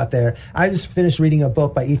fans out there. I just finished reading a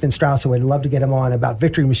book by Ethan Strauss, who I'd love to get him on, about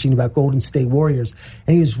Victory Machine, about Golden State Warriors.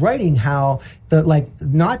 And he was writing how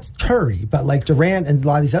not Curry, but like Durant and a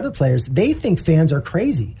lot of these other players, they think fans are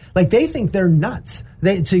crazy. Like, they think they're nuts.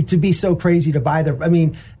 To be so crazy to buy their. I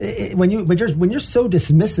mean, when you're so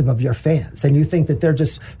dismissive of your fans, and you think that they're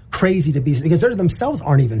just crazy to be, because they themselves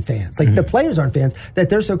aren't even fans. Like, the players aren't fans. That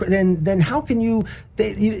they're so. Then how can you?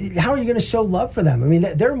 How are you going to show love for them? I mean,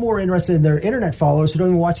 they're more interested in their internet followers who don't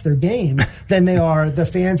even watch their games than they are the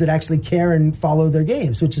fans that actually care and follow their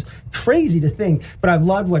games, which is crazy to think. But I've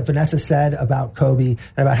loved what Vanessa said about Kobe and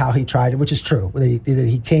about how he tried it, which is true. That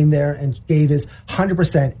he came there and gave his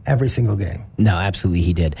 100% every single game. No, absolutely.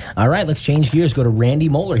 He did. All right, let's change gears. Go to Randy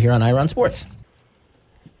Moeller here on Iron Sports.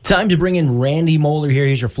 Time to bring in Randy Moeller here.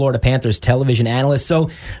 He's your Florida Panthers television analyst. So,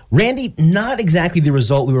 Randy, not exactly the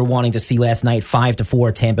result we were wanting to see last night.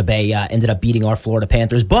 5-4, Tampa Bay ended up beating our Florida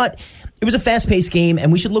Panthers. But it was a fast-paced game, and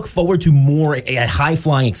we should look forward to more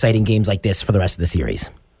high-flying, exciting games like this for the rest of the series.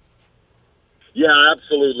 Yeah,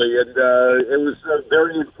 absolutely. And it was a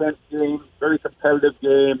very intense game, very competitive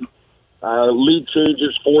game. Lead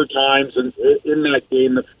changes 4 times in that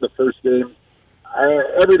game, the first game.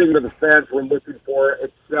 Everything that the fans were looking for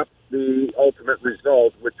except the ultimate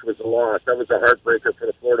result, which was a loss. That was a heartbreaker for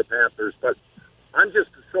the Florida Panthers. But I'm just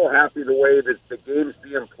so happy the way that the game's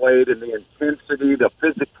being played and the intensity, the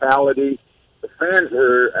physicality. The fans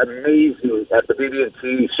were amazing at the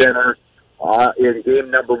BB&T Center in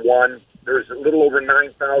game number 1. There's a little over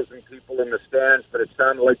 9,000 people in the stands, but it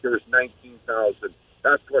sounded like there was 19,000.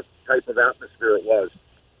 That's what type of atmosphere it was.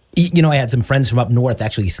 You know, I had some friends from up north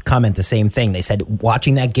actually comment the same thing. They said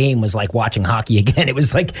watching that game was like watching hockey again. It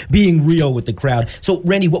was like being real with the crowd. So,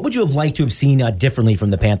 Randy, what would you have liked to have seen differently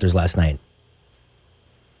from the Panthers last night?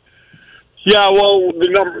 Yeah, well,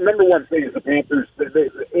 the number one thing is the Panthers,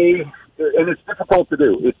 and it's difficult to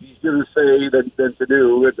do. It's easier to say than to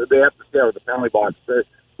do. They have to stay out of the penalty box.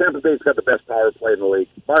 Tampa Bay's got the best power play in the league,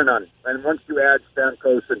 bar none. And once you add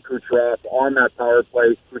Stamkos and Kucherov on that power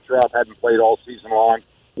play, Kucherov hadn't played all season long.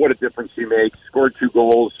 What a difference he makes. Scored 2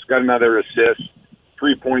 goals, got another assist,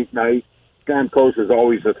 3-point night. Stamkos is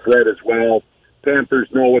always a threat as well. Panthers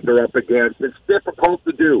know what they're up against. It's difficult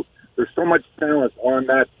to do. There's so much talent on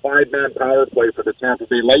that 5-man power play for the Tampa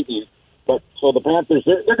Bay Lightning. But so the Panthers,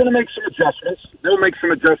 they're going to make some adjustments. They'll make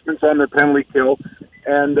some adjustments on their penalty kill,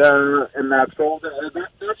 and that. So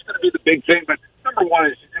that's going to be the big thing. But number one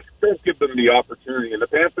is you just don't give them the opportunity. And the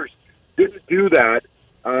Panthers didn't do that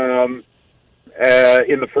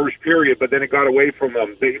in the first period, but then it got away from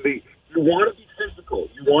them. You want to be physical.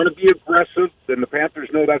 You want to be aggressive. And the Panthers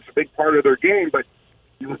know that's a big part of their game, but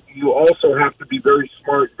you also have to be very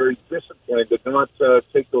smart, very disciplined, and not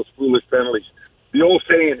take those foolish penalties. The old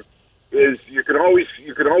saying is you can always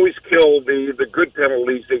kill the good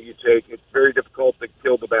penalties that you take. It's very difficult to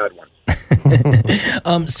kill the bad ones.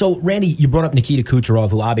 So, Randy, you brought up Nikita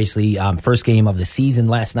Kucherov, who obviously first game of the season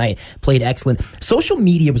last night played excellent. Social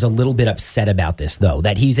media was a little bit upset about this, though,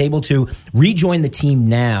 that he's able to rejoin the team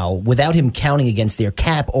now without him counting against their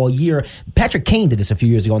cap all year. Patrick Kane did this a few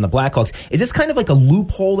years ago on the Blackhawks. Is this kind of like a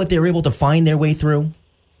loophole that they're able to find their way through?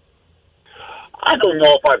 I don't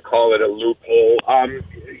know if I'd call it a loophole.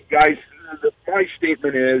 Guys, my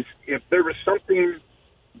statement is if there was something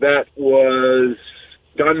that was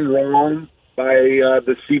done wrong by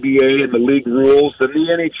the CBA and the league rules, then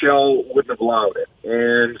the NHL wouldn't have allowed it.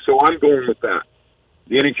 And so I'm going with that.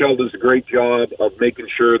 The NHL does a great job of making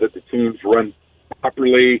sure that the teams run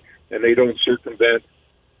properly and they don't circumvent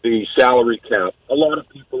the salary cap. A lot of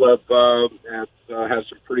people have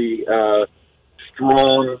some pretty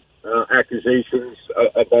strong accusations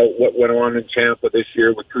about what went on in Tampa this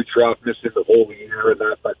year with Kucherov missing the whole year and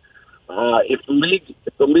that. But if the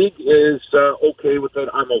league is okay with it,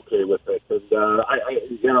 I'm okay with it.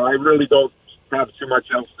 And I really don't have too much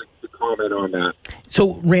else to comment on that.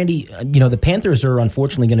 So, Randy, the Panthers are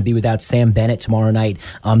unfortunately going to be without Sam Bennett tomorrow night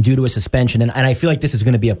due to a suspension, and I feel like this is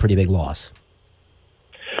going to be a pretty big loss.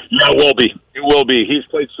 Yeah, it will be. It will be. He's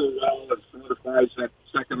played so well and solidifies that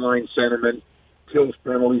second-line centerman, kills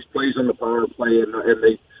penalties, plays on the power play, and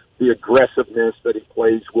the aggressiveness that he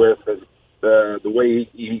plays with, and the way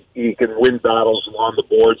he can win battles on the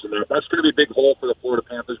boards, and that's going to be a big hole for the Florida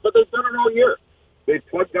Panthers. But they've done it all year. They've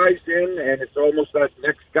plugged guys in, and it's almost that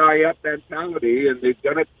next guy up mentality, and they've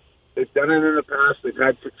done it. They've done it in the past. They've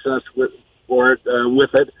had success with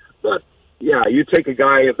it. But yeah, you take a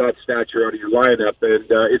guy of that stature out of your lineup, and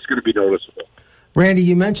it's going to be noticeable. Randy,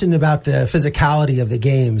 you mentioned about the physicality of the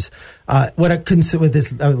games. What I couldn't with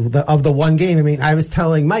this of the one game. I mean, I was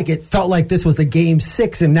telling Mike, it felt like this was a game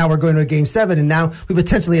 6, and now we're going to a game 7, and now we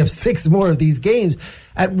potentially have 6 more of these games.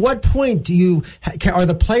 At what point are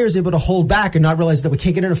the players able to hold back and not realize that we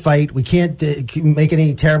can't get in a fight, we can't make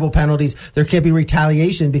any terrible penalties, there can't be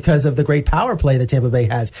retaliation because of the great power play that Tampa Bay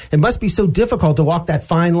has? It must be so difficult to walk that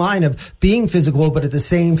fine line of being physical, but at the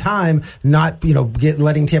same time not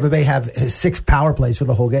letting Tampa Bay have 6 power plays for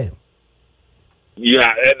the whole game.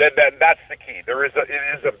 Yeah, that's the key.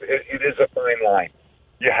 It is a fine line.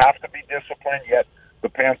 You have to be disciplined, yet the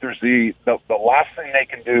Panthers, the last thing they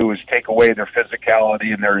can do is take away their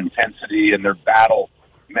physicality and their intensity and their battle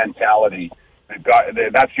mentality.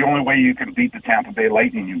 That's the only way you can beat the Tampa Bay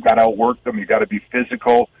Lightning. You've got to outwork them. You've got to be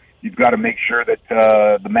physical. You've got to make sure that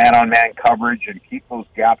the man-on-man coverage and keep those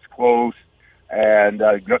gaps close and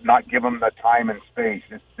not give them the time and space.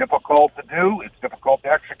 It's difficult to do. It's difficult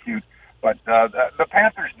to execute. But the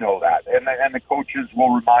Panthers know that, and the coaches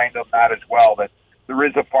will remind them that as well, that there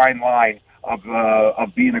is a fine line of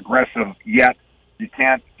being aggressive, yet you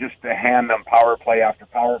can't just hand them power play after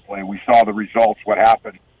power play. We saw the results, what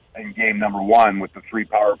happened in game number one with the 3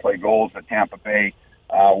 power play goals that Tampa Bay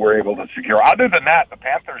were able to secure. Other than that, the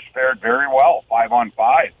Panthers fared very well,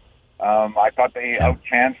 5-on-5. I thought they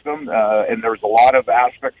outchanced them, and there was a lot of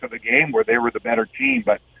aspects of the game where they were the better team.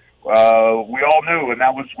 But we all knew, and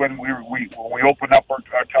that was when we opened up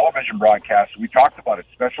our television broadcast. We talked about it.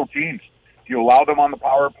 Special teams. If you allow them on the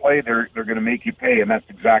power play, they're going to make you pay, and that's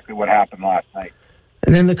exactly what happened last night.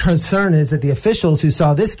 And then the concern is that the officials who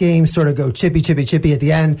saw this game sort of go chippy at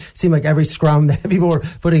the end, seemed like every scrum that people were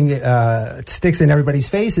putting sticks in everybody's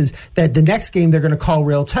faces, that the next game they're going to call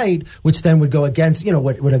real tight, which then would go against,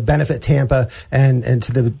 what would have benefit Tampa and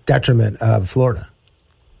to the detriment of Florida.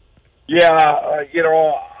 Yeah,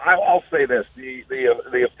 I'll say this.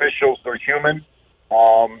 The officials, they're human.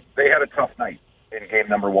 They had a tough night in game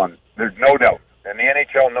number one. There's no doubt. And the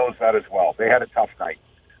NHL knows that as well. They had a tough night.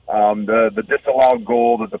 The disallowed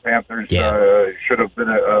goal that the Panthers should have been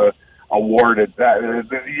awarded,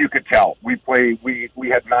 that you could tell. We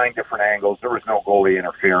had 9 different angles. There was no goalie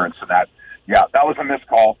interference, and that was a missed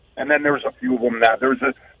call. And then there was a few of them that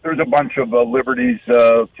there's a bunch of liberties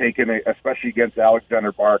taken, especially against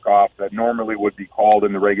Alexander Barkov, that normally would be called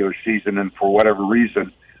in the regular season, and for whatever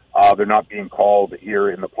reason, they're not being called here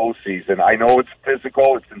in the postseason. I know it's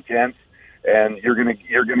physical, it's intense. And you're gonna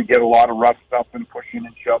get a lot of rough stuff and pushing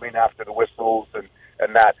and shoving after the whistles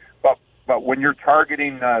and that. But when you're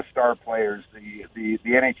targeting star players, the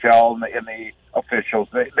NHL and the officials,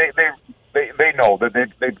 they know that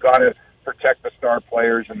they've got to protect the star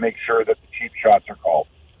players and make sure that the cheap shots are called.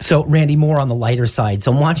 So, Randy, more on the lighter side.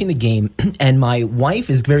 So I'm watching the game, and my wife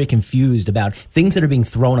is very confused about things that are being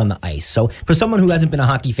thrown on the ice. So for someone who hasn't been a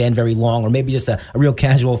hockey fan very long, or maybe just a real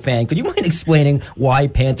casual fan, could you mind explaining why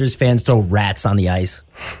Panthers fans throw rats on the ice?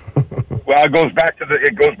 Well, it goes back to the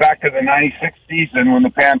 '96 season when the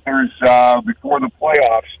Panthers, before the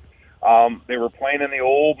playoffs, they were playing in the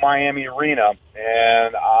old Miami Arena,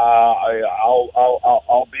 and I'll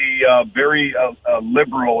be very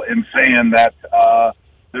liberal in saying that.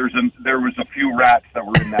 There was a few rats that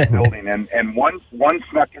were in that building, and one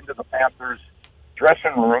snuck into the Panthers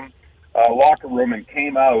dressing room, locker room, and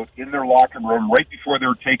came out in their locker room right before they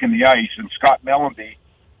were taking the ice. And Scott Mellanby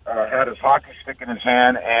had his hockey stick in his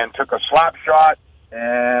hand and took a slap shot,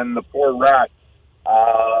 and the poor rat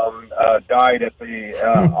died at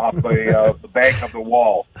off the bank of the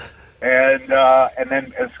wall. And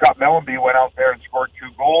then Scott Mellanby went out there and scored 2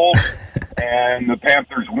 goals. And the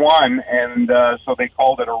Panthers won, and so they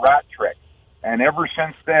called it a rat trick. And ever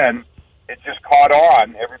since then, it just caught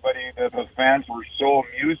on. Everybody, the fans were so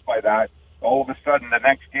amused by that. All of a sudden, the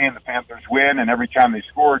next game, the Panthers win, and every time they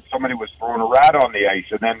scored, somebody was throwing a rat on the ice.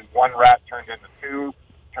 And then one rat turned into 2,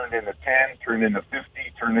 turned into 10, turned into 50,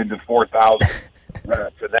 turned into 4,000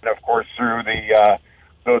 rats. And then, of course, through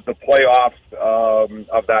the playoffs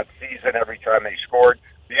of that season, every time they scored,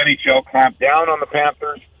 the NHL clamped down on the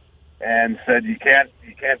Panthers and said you can't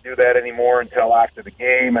do that anymore until after the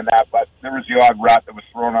game and that. But there was the odd rat that was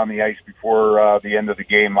thrown on the ice before the end of the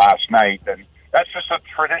game last night, and that's just a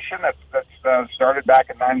tradition that's started back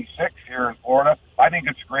in '96 here in Florida. I think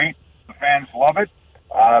it's great. The fans love it.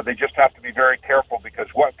 They just have to be very careful, because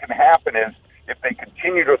what can happen is if they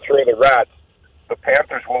continue to throw the rats, the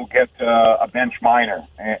Panthers will get a bench minor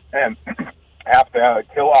and have to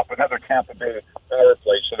kill off another Tampa Bay power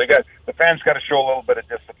play. So the fans got to show a little bit of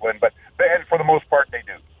discipline, but and for the most part they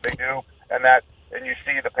do, and you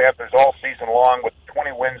see the Panthers all season long with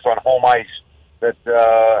 20 wins on home ice. That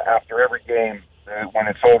after every game, when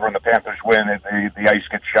it's over and the Panthers win, the ice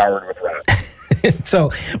gets showered with rats.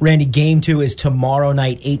 So, Randy, Game 2 is tomorrow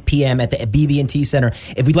night, 8 p.m. at the BB&T Center.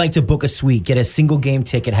 If we'd like to book a suite, get a single game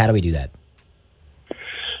ticket, how do we do that?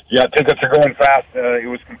 Yeah, tickets are going fast. It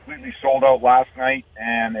was completely sold out last night,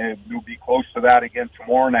 and it will be close to that again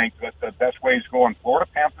tomorrow night. But the best way is go on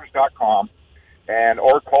FloridaPanthers.com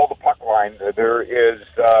or call the puck line. There is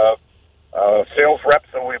sales reps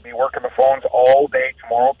that will be working the phones all day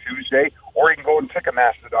tomorrow, Tuesday, or you can go on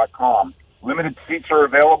Ticketmaster.com. Limited seats are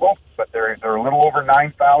available, but they're a little over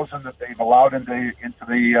 9,000 that they've allowed into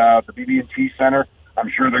the BB&T Center. I'm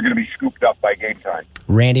sure they're going to be scooped up by game time.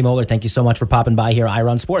 Randy Moller, thank you so much for popping by here, Ira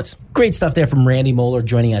on Sports. Great stuff there from Randy Moller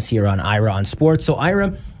joining us here on Ira on Sports. So,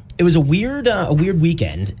 Ira, it was a weird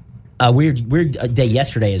weekend, a weird day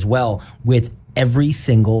yesterday as well, with every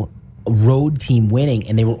single road team winning,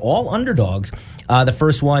 and they were all underdogs. The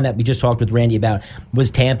first one that we just talked with Randy about was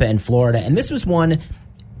Tampa and Florida, and this was one.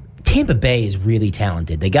 Tampa Bay is really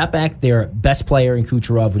talented. They got back their best player in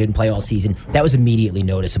Kucherov, who didn't play all season. That was immediately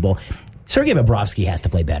noticeable. Sergei Bobrovsky has to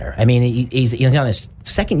play better. I mean, he's on his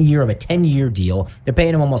second year of a 10-year deal. They're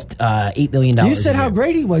paying him almost $8 million. You said how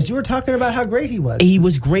great he was. You were talking about how great he was. He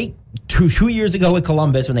was great two years ago with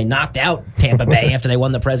Columbus when they knocked out Tampa Bay after they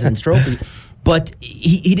won the President's Trophy. But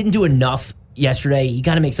he didn't do enough yesterday. You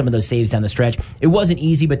got to make some of those saves down the stretch. It wasn't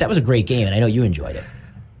easy, but that was a great game, and I know you enjoyed it.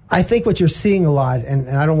 I think what you're seeing a lot, and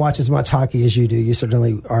I don't watch as much hockey as you do. You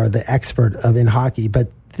certainly are the expert in hockey, but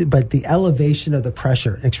the elevation of the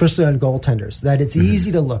pressure, especially on goaltenders, that it's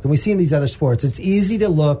easy to look, and we see in these other sports, it's easy to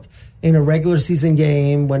look in a regular season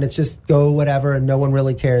game when it's just go whatever and no one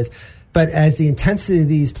really cares. But as the intensity of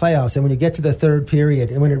these playoffs, and when you get to the third period,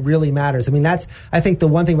 and when it really matters, I mean, I think the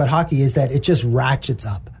one thing about hockey is that it just ratchets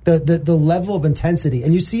up the level of intensity,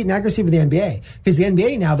 and you see it now. You're seeing with the NBA, because the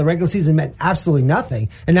NBA now, the regular season meant absolutely nothing,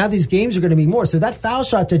 and now these games are going to be more. So that foul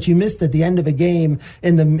shot that you missed at the end of a game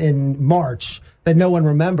in March that no one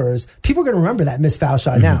remembers, people are going to remember that missed foul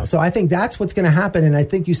shot now. So I think that's what's going to happen. And I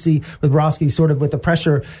think you see with Bobrovsky, sort of with the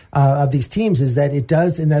pressure of these teams, is that it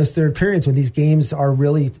does in those third periods when these games are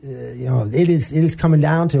really, it is coming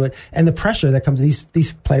down to it. And the pressure that comes,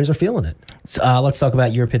 these players are feeling it. So, let's talk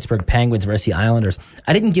about your Pittsburgh Penguins versus the Islanders.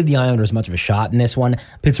 I didn't give the Islanders much of a shot in this one.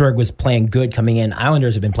 Pittsburgh was playing good coming in.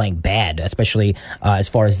 Islanders have been playing bad, especially as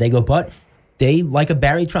far as they go. But they, like a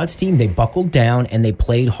Barry Trotz team, they buckled down and they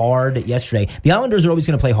played hard yesterday. The Islanders are always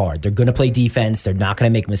going to play hard. They're going to play defense. They're not going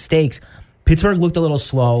to make mistakes. Pittsburgh looked a little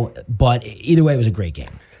slow, but either way, it was a great game.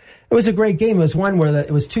 It was a great game. It was one where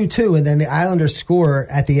it was 2-2, and then the Islanders score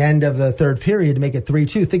at the end of the third period to make it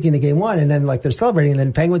 3-2, thinking the game won, and then they're celebrating, and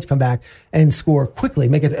then Penguins come back and score quickly,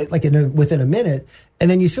 make it within a minute. And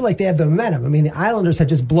then you feel like they have the momentum. I mean, the Islanders had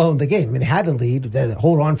just blown the game. I mean, they had the lead. They had to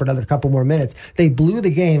hold on for another couple more minutes. They blew the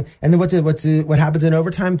game. And then what happens in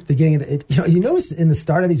overtime? Beginning of you notice in the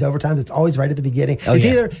start of these overtimes, it's always right at the beginning.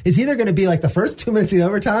 It's either going to be like the first 2 minutes of the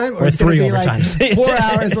overtime, or it's going to be like 4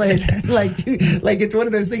 hours later. like it's one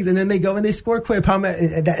of those things. And then they go and they score quick. And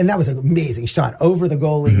that was an amazing shot over the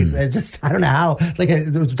goalie. I don't know how.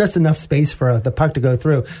 There was just enough space for the puck to go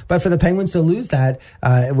through. But for the Penguins to lose that,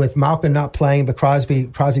 with Malkin not playing, but Crosby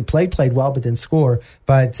played well, but didn't score.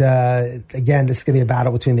 But again, this is going to be a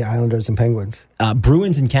battle between the Islanders and Penguins.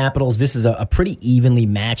 Bruins and Capitals. This is a pretty evenly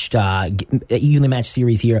matched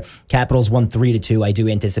series here. Capitals won 3-2. I do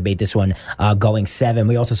anticipate this one going 7.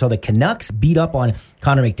 We also saw the Canucks beat up on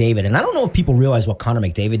Connor McDavid, and I don't know if people realize what Connor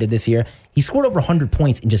McDavid did this year. He scored over 100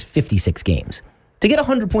 points in just 56 games. To get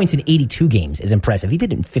 100 points in 82 games is impressive. He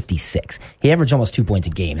did it in 56. He averaged almost 2 points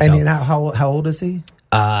a game. I mean, how old is he?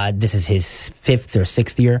 This is his 5th or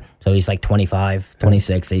 6th year, so he's like 25,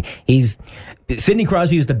 26. Sidney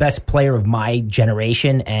Crosby is the best player of my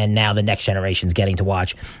generation, and now the next generation's getting to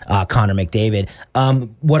watch Connor McDavid.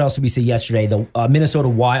 What else did we see yesterday? The Minnesota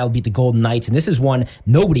Wild beat the Golden Knights, and this is one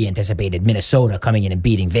nobody anticipated Minnesota coming in and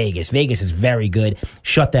beating Vegas. Vegas is very good.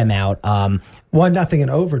 Shut them out. 1-0 in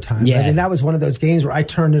overtime. Yeah. I mean, that was one of those games where I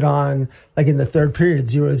turned it on like in the third period,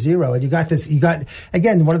 0-0. And you got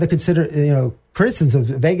again, one of the criticisms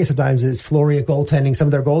of Vegas sometimes is Fleury at goaltending, some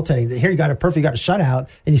of their goaltending. Here you got a shutout,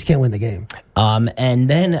 and you just can't win the game. And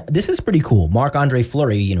then this is pretty cool. Marc-Andre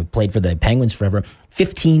Fleury, played for the Penguins forever,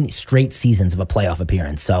 15 straight seasons of a playoff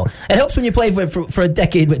appearance. So it helps when you play for a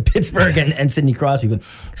decade with Pittsburgh and Sidney Crosby, but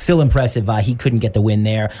still impressive. He couldn't get the win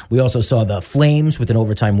there. We also saw the Flames with an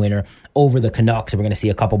overtime winner over the Canucks, and we're going to see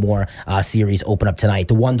a couple more series open up tonight.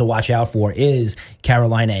 The one to watch out for is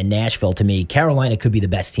Carolina and Nashville. To me, Carolina could be the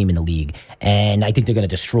best team in the league, and I think they're going to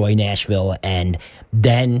destroy Nashville, and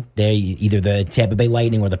then either the Tampa Bay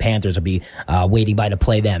Lightning or the Panthers will be waiting by to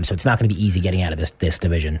play them. So it's not going to be easy getting out of this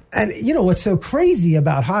division. And what's so crazy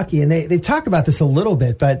about hockey, and they've talked about this a little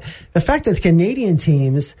bit, but the fact that the Canadian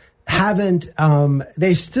teams haven't,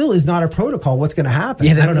 there still is not a protocol what's going to happen.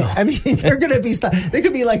 Yeah, they don't know. I mean, they're going to be, they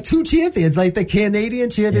could be like 2 champions, like the Canadian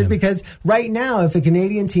champion, because right now, if the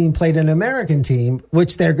Canadian team played an American team,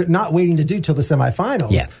 which they're not waiting to do till the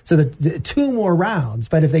semifinals, so the 2 more rounds,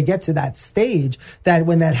 but if they get to that stage, that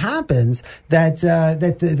when that happens,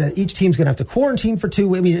 that each team's going to have to quarantine for 2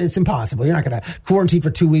 weeks. I mean, it's impossible. You're not going to quarantine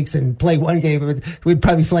for 2 weeks and play one game. We'd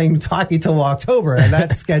probably be playing hockey till October on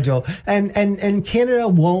that schedule. And Canada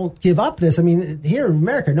won't give up this. I mean, here in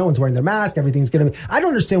America, no one's wearing their mask. Everything's going to be. I don't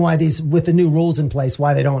understand why with the new rules in place,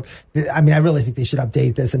 why they don't. I mean, I really think they should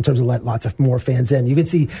update this in terms of let lots of more fans in. You can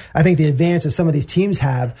see, I think the advantage that some of these teams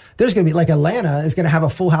have, there's going to be, like Atlanta is going to have a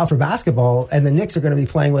full house for basketball, and the Knicks are going to be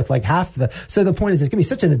playing with like half the. So the point is, it's going to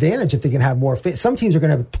be such an advantage if they can have more. Some teams are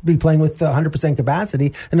going to be playing with 100%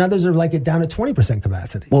 capacity, and others are like it down at 20%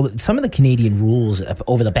 capacity. Well, some of the Canadian rules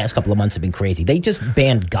over the past couple of months have been crazy. They just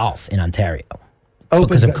banned golf in Ontario.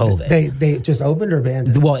 because of COVID. They just opened or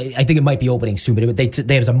abandoned? Well, I think it might be opening soon, but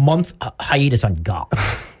they have a month hiatus on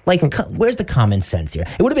golf. Like, where's the common sense here?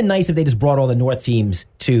 It would have been nice if they just brought all the North teams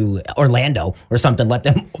to Orlando or something. Let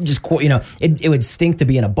them just, it would stink to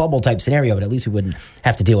be in a bubble type scenario, but at least we wouldn't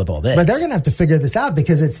have to deal with all this. But they're going to have to figure this out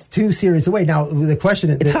because it's 2 series away. Now, the question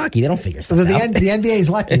is... It's hockey. They don't figure stuff out. The NBA is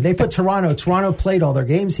lucky. They put Toronto. Toronto played all their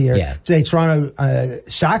games here. Yeah. Toronto,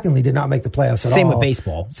 shockingly, did not make the playoffs at all. Same with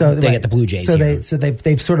baseball. So they get the Blue Jays So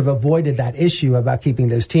they've sort of avoided that issue about keeping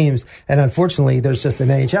those teams. And unfortunately, there's just an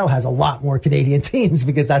NHL has a lot more Canadian teams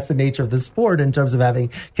because that's the nature of the sport in terms of having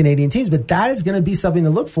Canadian teams. But that is going to be something to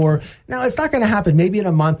look for. Now, it's not going to happen. Maybe in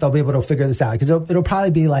a month they'll be able to figure this out because it'll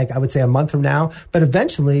probably be like, I would say, a month from now. But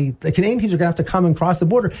eventually, the Canadian teams are going to have to come and cross the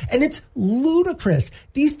border. And it's ludicrous.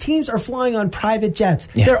 These teams are flying on private jets.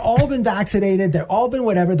 Yeah. They're all been vaccinated. They're all been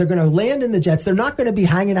whatever. They're going to land in the jets. They're not going to be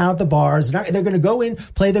hanging out at the bars. They're going to go in,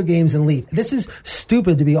 play their games, and leave. This is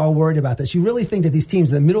stupid to be all worried about this. You really think that these teams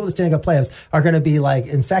in the middle of the Stanley Cup playoffs are going to be like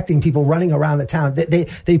infecting people running around the town?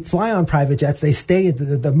 They fly on private jets. They stay at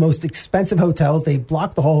the most expensive hotels. They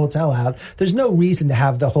block the whole hotel out. There's no reason to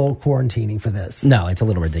have the whole quarantining for this. No, it's a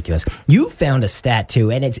little ridiculous. You found a stat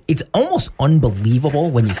too, and it's almost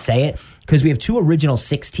unbelievable when you say it because we have 2 original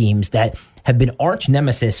 6 teams that have been arch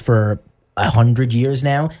nemesis for 100 years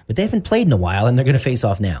now, but they haven't played in a while, and they're going to face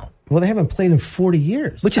off now. Well, they haven't played in 40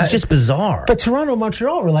 years. Which is just bizarre. But Toronto and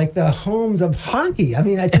Montreal are like the homes of hockey. I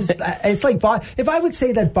mean, it's like if I would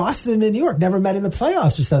say that Boston and New York never met in the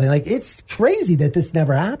playoffs or something, like it's crazy that this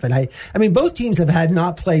never happened. I mean, both teams have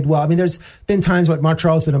not played well. I mean, there's been times when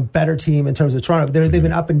Montreal's been a better team in terms of Toronto. They've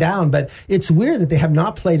been up and down, but it's weird that they have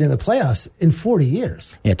not played in the playoffs in 40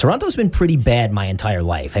 years. Yeah, Toronto's been pretty bad my entire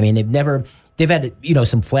life. I mean, they've had,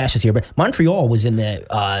 some flashes here, but Montreal was in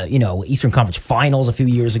the, Eastern Conference Finals a few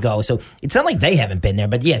years ago. So it's not like they haven't been there,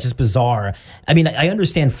 but yeah, it's just bizarre. I mean, I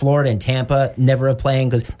understand Florida and Tampa never are playing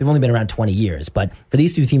because they've only been around 20 years, but for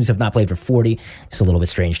these 2 teams have not played for 40, it's a little bit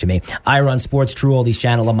strange to me. I run Sports, True Oldies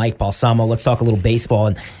channel. I'm Mike Balsamo. Let's talk a little baseball.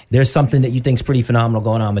 And there's something that you think is pretty phenomenal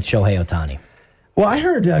going on with Shohei Ohtani. Well, I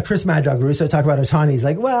heard Chris Mad Dog Russo talk about Ohtani. He's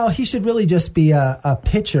like, well, he should really just be a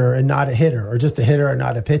pitcher and not a hitter, or just a hitter and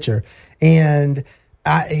not a pitcher. And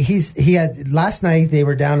he had last night. They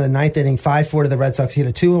were down in the 9th inning, 5-4 to the Red Sox. He had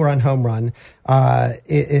a 2-run home run.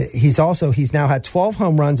 He's now had 12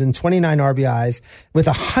 home runs and 29 RBIs with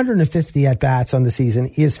 150 at bats on the season.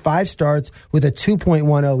 He has 5 starts with a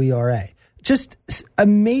 2.10 ERA. Just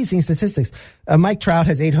amazing statistics. Mike Trout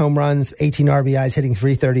has 8 home runs, 18 RBIs, hitting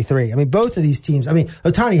 .333. I mean, both of these teams. I mean,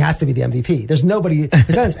 Ohtani has to be the MVP. There's nobody.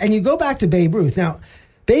 And you go back to Babe Ruth. Now,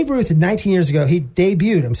 Babe Ruth, 19 years ago, he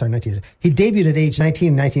debuted at age 19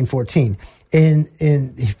 in 1914.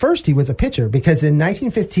 First, he was a pitcher because in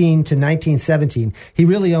 1915 to 1917, he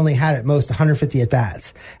really only had at most 150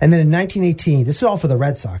 at-bats. And then in 1918, this is all for the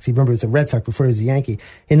Red Sox. He was a Red Sox before he was a Yankee.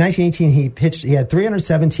 In 1918, he had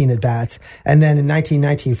 317 at-bats. And then in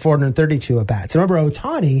 1919, 432 at-bats. Remember,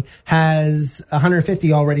 Ohtani has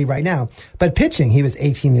 150 already right now. But pitching, he was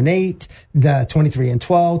 18-8, 23-12,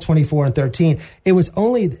 24-13. It was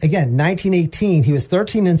only, again, 1918, he was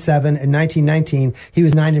 13-7, and 1919, he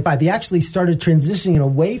was 9-5. He actually started transitioning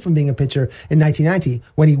away from being a pitcher in 1990.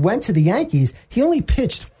 When he went to the Yankees, he only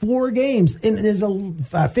pitched 4 games in his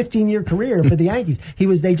 15-year career for the Yankees.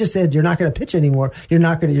 They just said, you're not going to pitch anymore. You're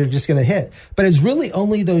just going to hit. But it's really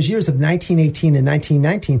only those years of 1918 and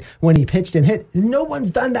 1919 when he pitched and hit. No one's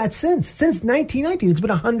done that since 1919. It's been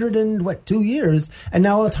 102 years, and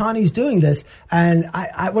now Ohtani's doing this. And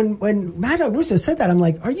when Mad Dog Russo said that, I'm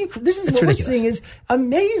like, this is what we're seeing is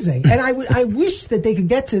amazing. And I wish that they could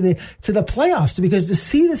get to the playoffs, because to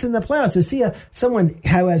see this in the playoffs, to see someone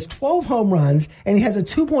who has 12 home runs and he has a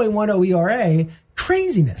 2.10 ERA,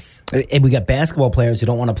 craziness. And we got basketball players who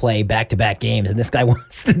don't want to play back-to-back games, and this guy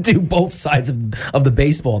wants to do both sides of the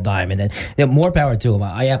baseball diamond. And more power to him.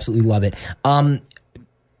 I absolutely love it. Marlins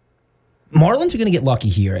are going to get lucky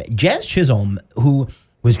here. Jazz Chisholm, who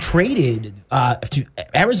was traded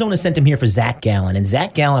Arizona sent him here for Zach Gallen. And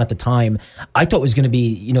Zach Gallen at the time, I thought was going to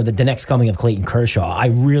be, the next coming of Clayton Kershaw. I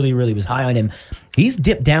really, really was high on him. He's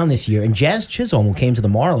dipped down this year. And Jazz Chisholm, who came to the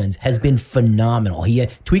Marlins, has been phenomenal. He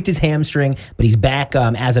tweaked his hamstring, but he's back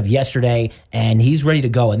as of yesterday, and he's ready to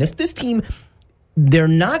go. And this team, They're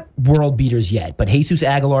not world beaters yet, but Jesus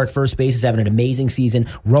Aguilar at first base is having an amazing season.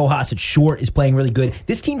 Rojas at short is playing really good.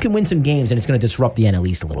 This team can win some games, and it's going to disrupt the NL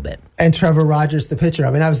East a little bit. And Trevor Rogers, the pitcher.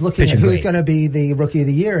 I mean, I was looking at who's going to be the Rookie of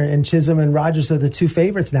the Year, and Chisholm and Rogers are the two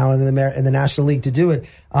favorites now in the National League to do it.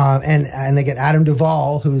 And they get Adam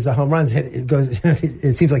Duvall, who's a home runs hit.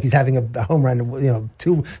 It seems like he's having a home run,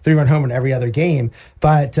 2-3 run home run every other game.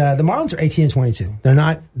 But the Marlins are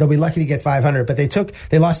 18-22. They'll be lucky to get 500. But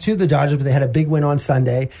they lost to the Dodgers, but they had a big win on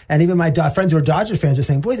Sunday. And even my friends who are Dodgers fans are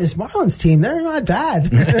saying, boy, this Marlins team, they're not bad.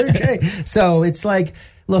 Okay. So it's like,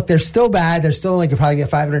 look, they're still bad. They're still like probably get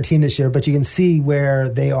 500 team this year, but you can see where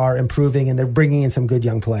they are improving and they're bringing in some good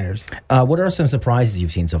young players. What are some surprises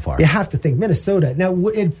you've seen so far? You have to think Minnesota. Now,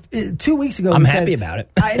 2 weeks ago, I'm happy about it.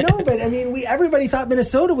 I know, but I mean, everybody thought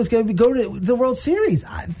Minnesota was going to go to the World Series.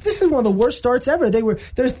 This is one of the worst starts ever. They're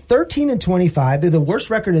 13-25. They're the worst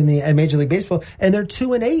record in the Major League Baseball, and they're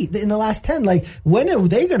 2-8 in the last 10. Like, when are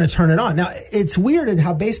they going to turn it on? Now, it's weird in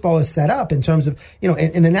how baseball is set up in terms of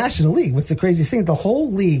in the National League. What's the craziest thing? The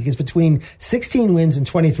whole league is between 16 wins and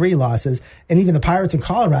 23 losses, and even the Pirates and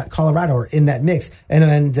Colorado are in that mix.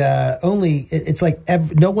 And only it's like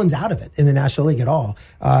no one's out of it in the National League at all.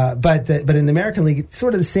 But in the American League, it's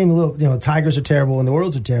sort of the same. Tigers are terrible and the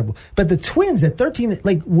Orioles are terrible. But the Twins at 13,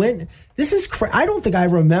 this is I don't think I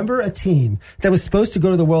remember a team that was supposed to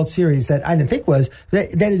go to the World Series that I didn't think was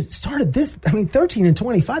that has started this. I mean,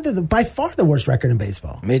 13-25. They're by far the worst record in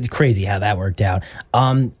baseball. It's crazy how that worked out.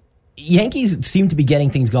 Yankees seem to be getting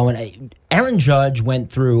things going. Aaron Judge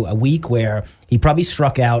went through a week where he probably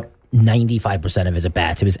struck out 95% of his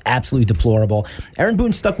at-bats. It was absolutely deplorable. Aaron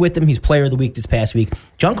Boone stuck with him. He's player of the week this past week.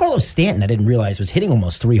 Giancarlo Stanton, I didn't realize, was hitting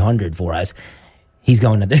almost 300 for us. He's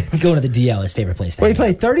going to the DL, his favorite place. Well, he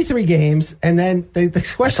played 33 games, and then the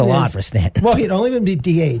question That's a lot for Stanton. Well, he'd only been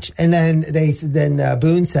DH, and then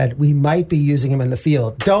Boone said we might be using him in the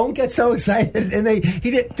field. Don't get so excited. And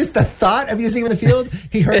he did just the thought of using him in the field.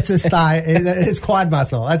 He hurts his thigh, his quad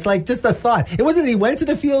muscle. That's like just the thought. It wasn't that he went to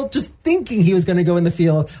the field just thinking he was going to go in the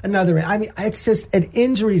field. I mean, it's just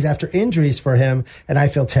injuries after injuries for him, and I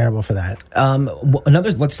feel terrible for that.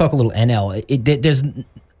 Let's talk a little NL. There's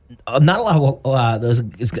not a lot.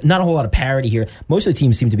 There's not a whole lot of parity here. Most of the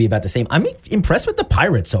teams seem to be about the same. I'm impressed with the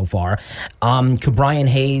Pirates so far. Brian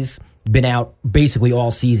Hayes been out basically all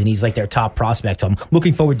season. He's like their top prospect. So I'm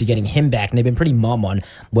looking forward to getting him back. And they've been pretty mum on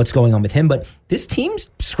what's going on with him. But this team's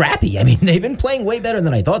scrappy. I mean, they've been playing way better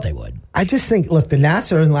than I thought they would. I just think, look, the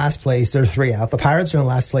Nats are in last place. They're 3 out. The Pirates are in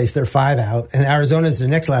last place. They're 5 out. And Arizona's the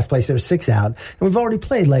next last place. They're 6 out. And we've already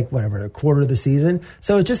played a quarter of the season.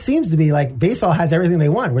 So it just seems to be like baseball has everything they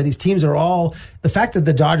want, where these teams are all, the fact that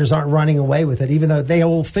the Dodgers aren't running away with it, even though they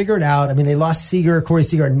will figure it out. I mean, they lost Corey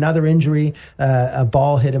Seager, another injury. A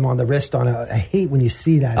ball hit him on the wrist I hate when you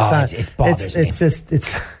see that. It bothers me.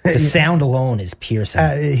 The sound alone is piercing.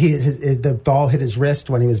 The ball hit his wrist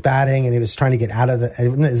when he was batting, and he was trying to get out of it.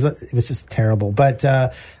 It was just terrible. But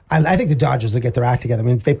I think the Dodgers will get their act together. I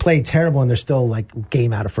mean, they played terrible, and they're still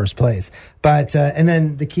game out of first place. But and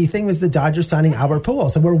then the key thing was the Dodgers signing Albert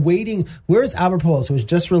Pujols. So we're waiting. Where's Albert Pujols? Who was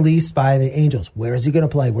just released by the Angels? Where is he going to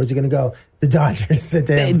play? Where's he going to go? The Dodgers.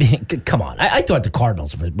 Come on. I thought the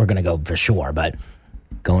Cardinals were going to go for sure, but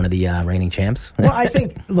going to the reigning champs? Well, I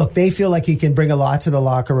think, look, they feel like he can bring a lot to the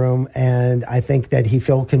locker room, and I think that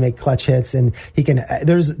can make clutch hits, and he can.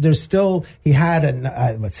 There's still, he had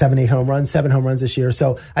 7 home runs this year.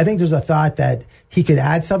 So I think there's a thought that he could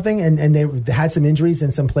add something, and they had some injuries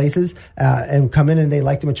in some places, and come in and they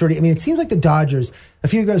like the maturity. I mean, it seems like the Dodgers, a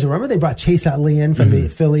few years ago, remember they brought Chase Utley in from the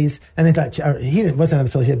Phillies, and they thought he wasn't on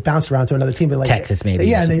the Phillies. He had bounced around to another team, but Texas maybe.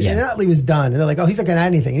 Yeah, and Utley was done, and they're like, oh, he's not going to add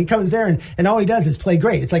anything. And he comes there, and all he does is play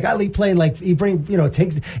great. It's like Utley played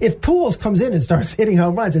takes. If Pujols comes in and starts hitting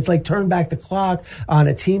home runs, it's like turn back the clock on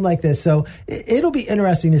a team like this. So it'll be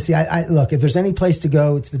interesting to see. Look, if there's any place to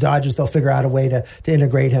go, it's the Dodgers. They'll figure out a way to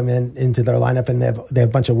integrate him into their lineup, and they have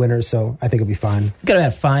a bunch of winners. So I think it'll be fine. We've got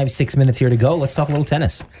about 5-6 minutes here to go. Let's talk a little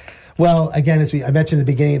tennis. Well, again, as I mentioned at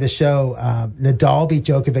the beginning of the show, Nadal beat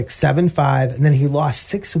Djokovic 7-5, and then he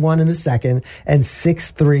lost 6-1 in the second and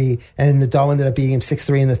 6-3, and Nadal ended up beating him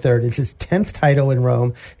 6-3 in the third. It's his 10th title in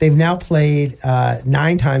Rome. They've now played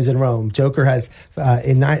 9 times in Rome. Joker has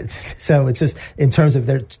in 9. So it's just in terms of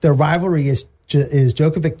their rivalry is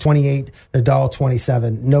Djokovic 28, Nadal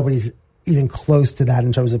 27. Nobody's even close to that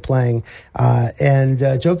in terms of playing. And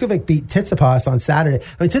Djokovic beat Tsitsipas on Saturday.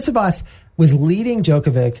 I mean, Tsitsipas was leading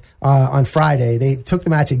Djokovic on Friday. They took the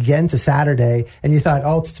match again to Saturday, and you thought,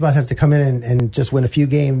 Tsitsipas has to come in and just win a few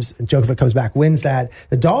games. And Djokovic comes back, wins that.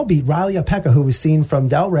 Nadal beat Riley Opeka, who was seen from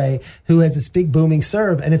Del Rey, who has this big booming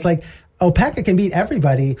serve. And it's like, Opeka can beat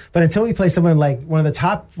everybody, but until we play someone like one of the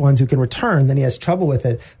top ones who can return, then he has trouble with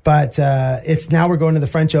it. But it's now we're going to the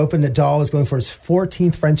French Open. Nadal is going for his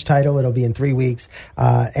 14th French title. It'll be in 3 weeks.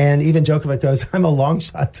 And even Djokovic goes, I'm a long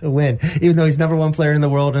shot to win, even though he's number one player in the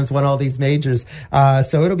world and has won all these majors.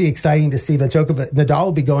 So it'll be exciting to see. But Nadal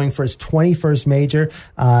will be going for his 21st major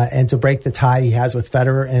and to break the tie he has with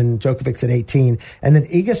Federer, and Djokovic's at 18. And then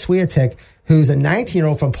Iga Swiatek, who's a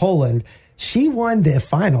 19-year-old from Poland, she won the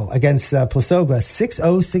final against Plisova 6-0,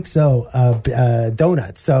 6-0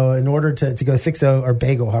 donut. So in order to go 6-0 or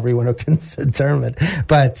bagel, however you want to determine it.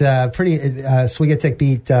 But Swiatek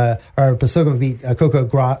beat, or Plisova beat Coco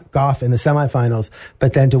Gauff in the semifinals,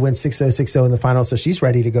 but then to win 6-0, 6-0 in the final. So she's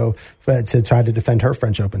ready to go to try to defend her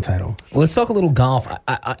French Open title. Well, let's talk a little golf.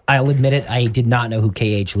 I'll admit it, I did not know who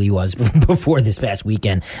KH Lee was before this past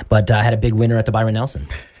weekend, but had a big winner at the Byron Nelson.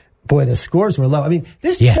 Boy, the scores were low. I mean,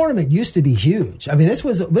 this tournament used to be huge. I mean, this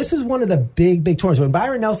was one of the big tournaments. When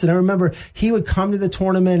Byron Nelson, I remember he would come to the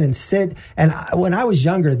tournament and sit. And when I was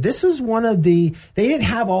younger, this was one of they didn't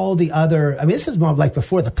have all the other, I mean, this was more like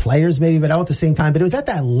before the Players maybe, but all at the same time. But it was at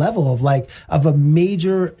that level of a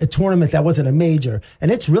major tournament that wasn't a major.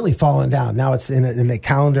 And it's really fallen down. Now it's in the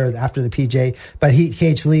calendar after the PJ. But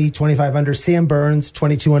KH Lee, 25 under. Sam Burns,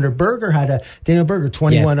 22 under. Daniel Berger,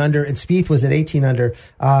 21 under. And Spieth was at 18 under.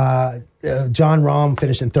 John Rahm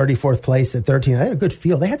finished in 34th place at 13. They had a good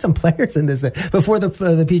field. They had some players in this before the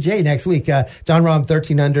PGA next week. John Rahm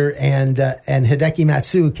 13 under, and Hideki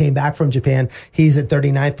Matsu came back from Japan. He's at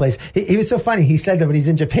 39th place. He was so funny. He said that when he's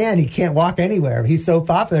in Japan, he can't walk anywhere. He's so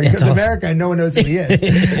popular. He goes to America and no one knows who he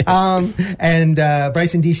is. And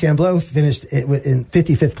Bryson DeChambeau finished in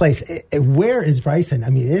 55th place. Where is Bryson?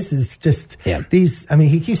 I mean, this is just these. I mean,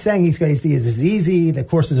 he keeps saying he's easy, the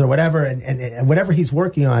courses or whatever, and whatever he's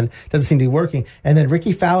working on doesn't seem to be working. And then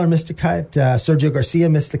Ricky Fowler missed a cut. Sergio Garcia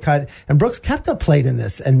missed the cut. And Brooks Koepka played in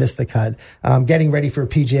this and missed the cut, getting ready for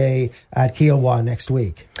PGA at Kiowa next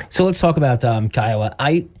week. So let's talk about Kiowa.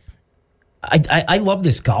 I love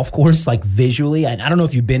this golf course, like visually. I don't know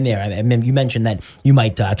if you've been there. I mean, you mentioned that you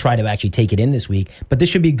might try to actually take it in this week, but this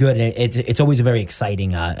should be good. It's always a very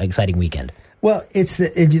exciting weekend. Well, this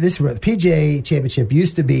PGA Championship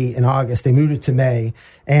used to be in August. They moved it to May,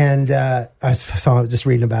 and I was just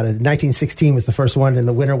reading about it. 1916 was the first one, and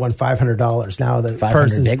the winner won $500. Now the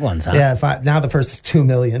purse is big ones, huh? Yeah, now the purse is $2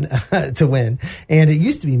 million to win. And it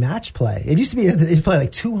used to be match play. It used to be they play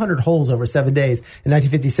like 200 holes over 7 days. In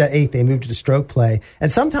 1958, they moved it to stroke play,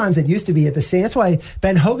 and sometimes it used to be at the same. That's why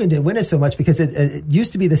Ben Hogan didn't win it so much, because it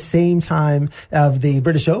used to be the same time of the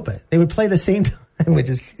British Open. They would play the same time, which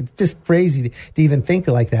is just crazy to even think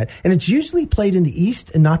like that. And it's usually played in the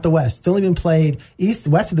East and not the West. It's only been played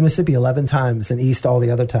west of the Mississippi 11 times and East all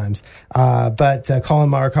the other times. But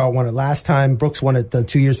Colin Morikawa won it last time. Brooks won it the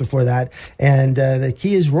 2 years before that. And the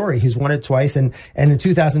key is Rory, who's won it twice. And in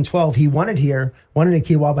 2012, he won it here, won it at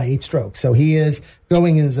Kiowa by 8 strokes. So he is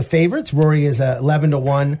going in as the favorites. Rory is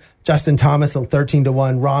 11-1. Justin Thomas 13-1.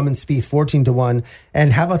 Rahm and Spieth 14-1.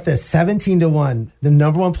 And how about this? 17-1. The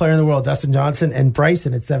number one player in the world, Dustin Johnson, and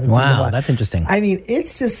Bryson at 17-1. Wow, that's interesting. I mean,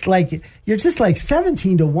 it's just like you're just like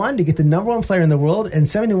 17-1 to get the number one player in the world, and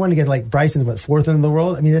 7-1 to get like Bryson, fourth in the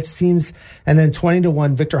world. I mean, that seems. And then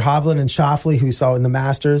 20-1, Victor Hovland and Schauffele, who saw in the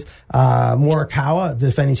Masters. Morikawa, the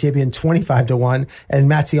defending champion, 25-1, and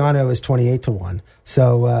Matsiano is 28-1.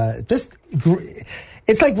 So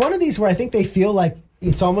it's like one of these where I think they feel like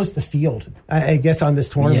it's almost the field, I guess, on this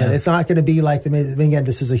tournament. Yeah. It's not going to be like again,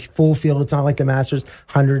 this is a full field. It's not like the Masters,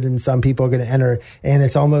 100 and some people are going to enter. And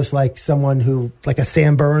it's almost like someone who, like a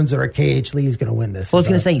Sam Burns or a KH Lee is going to win this. Well, I was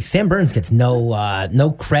going to say, Sam Burns gets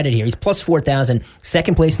no credit here. He's plus 4,000,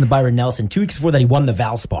 second place in the Byron Nelson. 2 weeks before that, he won the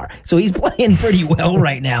Valspar. So he's playing pretty well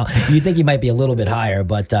right now. You'd think he might be a little bit higher,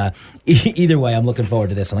 but either way, I'm looking forward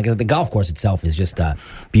to this. And like the golf course itself is just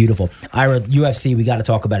beautiful. Ira, UFC, we got to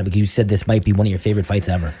talk about it because you said this might be one of your favorite fights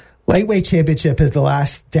ever. Lightweight championship is the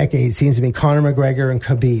last decade seems to be Conor McGregor and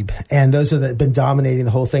Khabib, and those are been dominating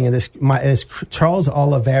the whole thing. And this Charles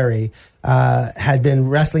Oliveira had been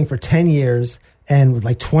wrestling for 10 years and with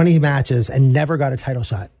like 20 matches and never got a title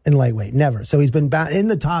shot in lightweight, never. So he's been in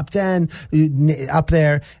the top 10 up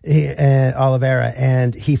there, Oliveira,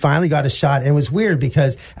 and he finally got a shot. And it was weird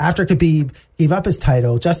because after Khabib gave up his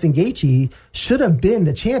title, Justin Gaethje should have been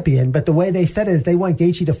the champion, but the way they said it is they want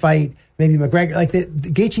Gaethje to fight maybe McGregor. Like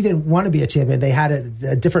Gaethje didn't want to be a champion. They had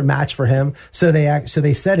a different match for him. So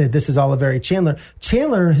they said it. This is Oliveira Chandler.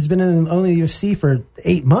 Chandler has been in only the UFC for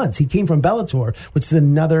 8 months. He came from Bellator, which is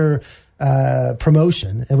another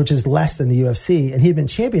promotion, which is less than the UFC, and he'd been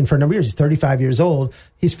champion for a number of years. He's 35 years old.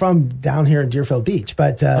 He's from down here in Deerfield Beach,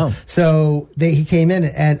 but he came in,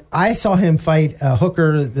 and I saw him fight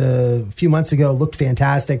Hooker a few months ago. Looked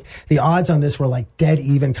fantastic. The odds on this were like dead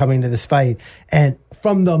even coming to this fight, and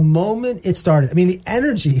from the moment it started, I mean, the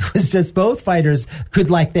energy was just both fighters could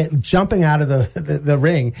like that jumping out of the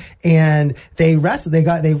ring, and they wrestled.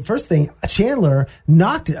 First thing, Chandler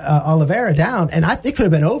knocked Oliveira down, and it could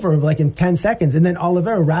have been over like in 10 seconds, and then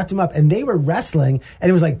Oliveira wrapped him up, and they were wrestling, and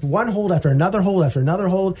it was like one hold after another hold after another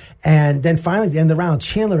hold, and then finally at the end of the round,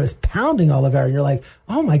 Chandler is pounding Oliveira, and you're like,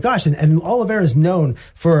 oh my gosh, and Oliveira is known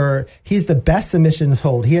for he's the best submissions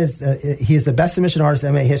hold. He is the best submission artist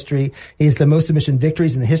in MMA history. He's the most submission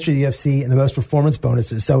victories in the history of the UFC and the most performance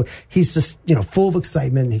bonuses. So he's just full of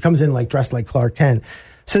excitement. He comes in like dressed like Clark Kent.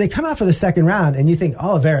 So they come out for the second round, and you think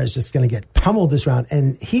Oliveira is just going to get pummeled this round,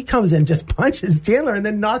 and he comes in, just punches Chandler, and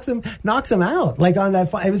then knocks him out. Like on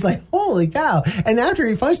that fight, it was like, holy cow! And after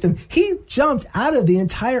he punched him, he jumped out of the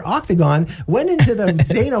entire octagon, went into the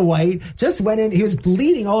Dana White, just went in. He was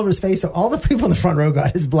bleeding all over his face. So all the people in the front row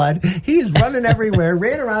got his blood. He was running everywhere,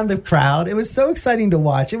 ran around the crowd. It was so exciting to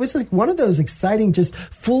watch. It was like one of those exciting, just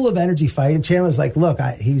full of energy fight. And Chandler's like, look,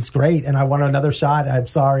 he's great, and I want another shot. I'm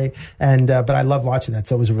sorry, and but I love watching that.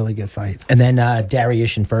 So it was a really good fight. And then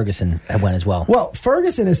Dariush and Ferguson went as well. Well,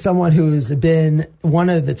 Ferguson is someone who's been one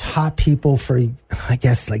of the top people for, I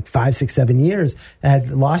guess, like 5, 6, 7 years. Had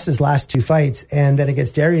lost his last 2 fights, and then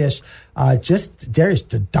against Dariush,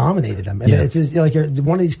 Dariush dominated him. And it's just like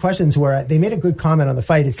one of these questions where they made a good comment on the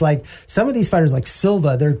fight. It's like some of these fighters, like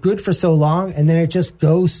Silva, they're good for so long, and then it just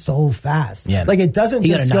goes so fast. Yeah, like it doesn't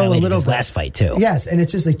just go a little. His last fight too. Yes, and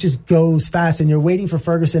it's just like just goes fast, and you're waiting for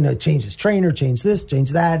Ferguson to change his trainer, change this,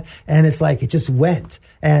 change that, and it's like it just went.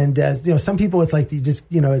 And some people, it's like you just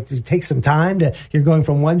it takes some time you're going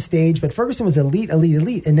from one stage, but Ferguson was elite,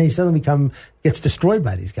 and then he suddenly gets destroyed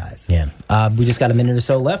by these guys. Yeah, we just got a minute or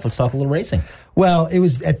so left. Let's talk a little racing. Well, it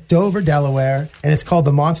was at Dover, Delaware, and it's called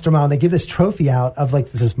the Monster Mile. And they give this trophy out of like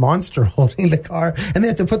this monster holding the car, and they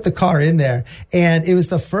have to put the car in there. And it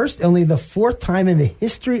was only the 4th time in the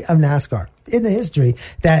history of NASCAR,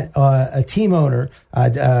 that a team owner,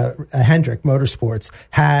 Hendrick Motorsports,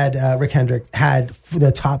 Rick Hendrick, had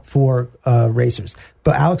the top 4 racers.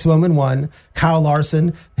 But Alex Bowman won, Kyle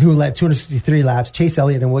Larson, who led 263 laps, Chase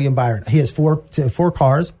Elliott, and William Byron. He has 4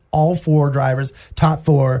 cars. All 4 drivers, top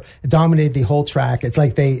 4, dominated the whole track. It's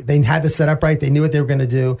like they had this set up right. They knew what they were going to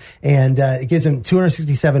do. And it gives him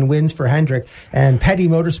 267 wins for Hendrick. And Petty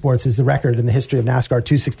Motorsports is the record in the history of NASCAR,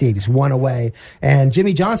 268. He's 1 away. And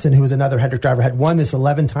Jimmy Johnson, who was another Hendrick driver, had won this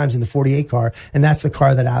 11 times in the 48 car. And that's the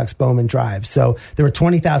car that Alex Bowman drives. So there were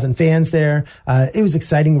 20,000 fans there. It was an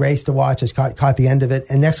exciting race to watch. I caught the end of it.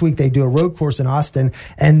 And next week they do a road course in Austin.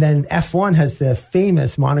 And then F1 has the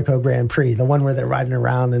famous Monaco Grand Prix, the one where they're riding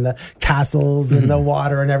around in the castles and the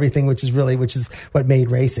water and everything, which is what made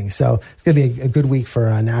racing. So it's going to be a good week for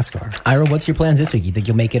NASCAR. Ira, what's your plans this week? You think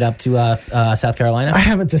you'll make it up to South Carolina? I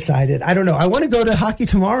haven't decided. I don't know. I want to go to hockey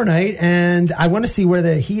tomorrow night, and I want to see where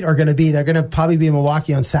the Heat are going to be. They're going to probably be in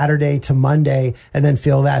Milwaukee on Saturday to Monday and then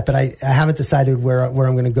feel that. But I haven't decided where I'm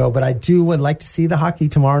going to go. But I would like to see the hockey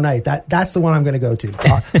tomorrow night. That's the one I'm going to go to.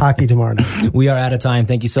 Hockey tomorrow night. We are out of time.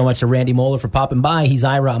 Thank you so much to Randy Moeller for popping by. He's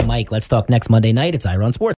Ira. I'm Mike. Let's talk next Monday night. It's Ira on Sports.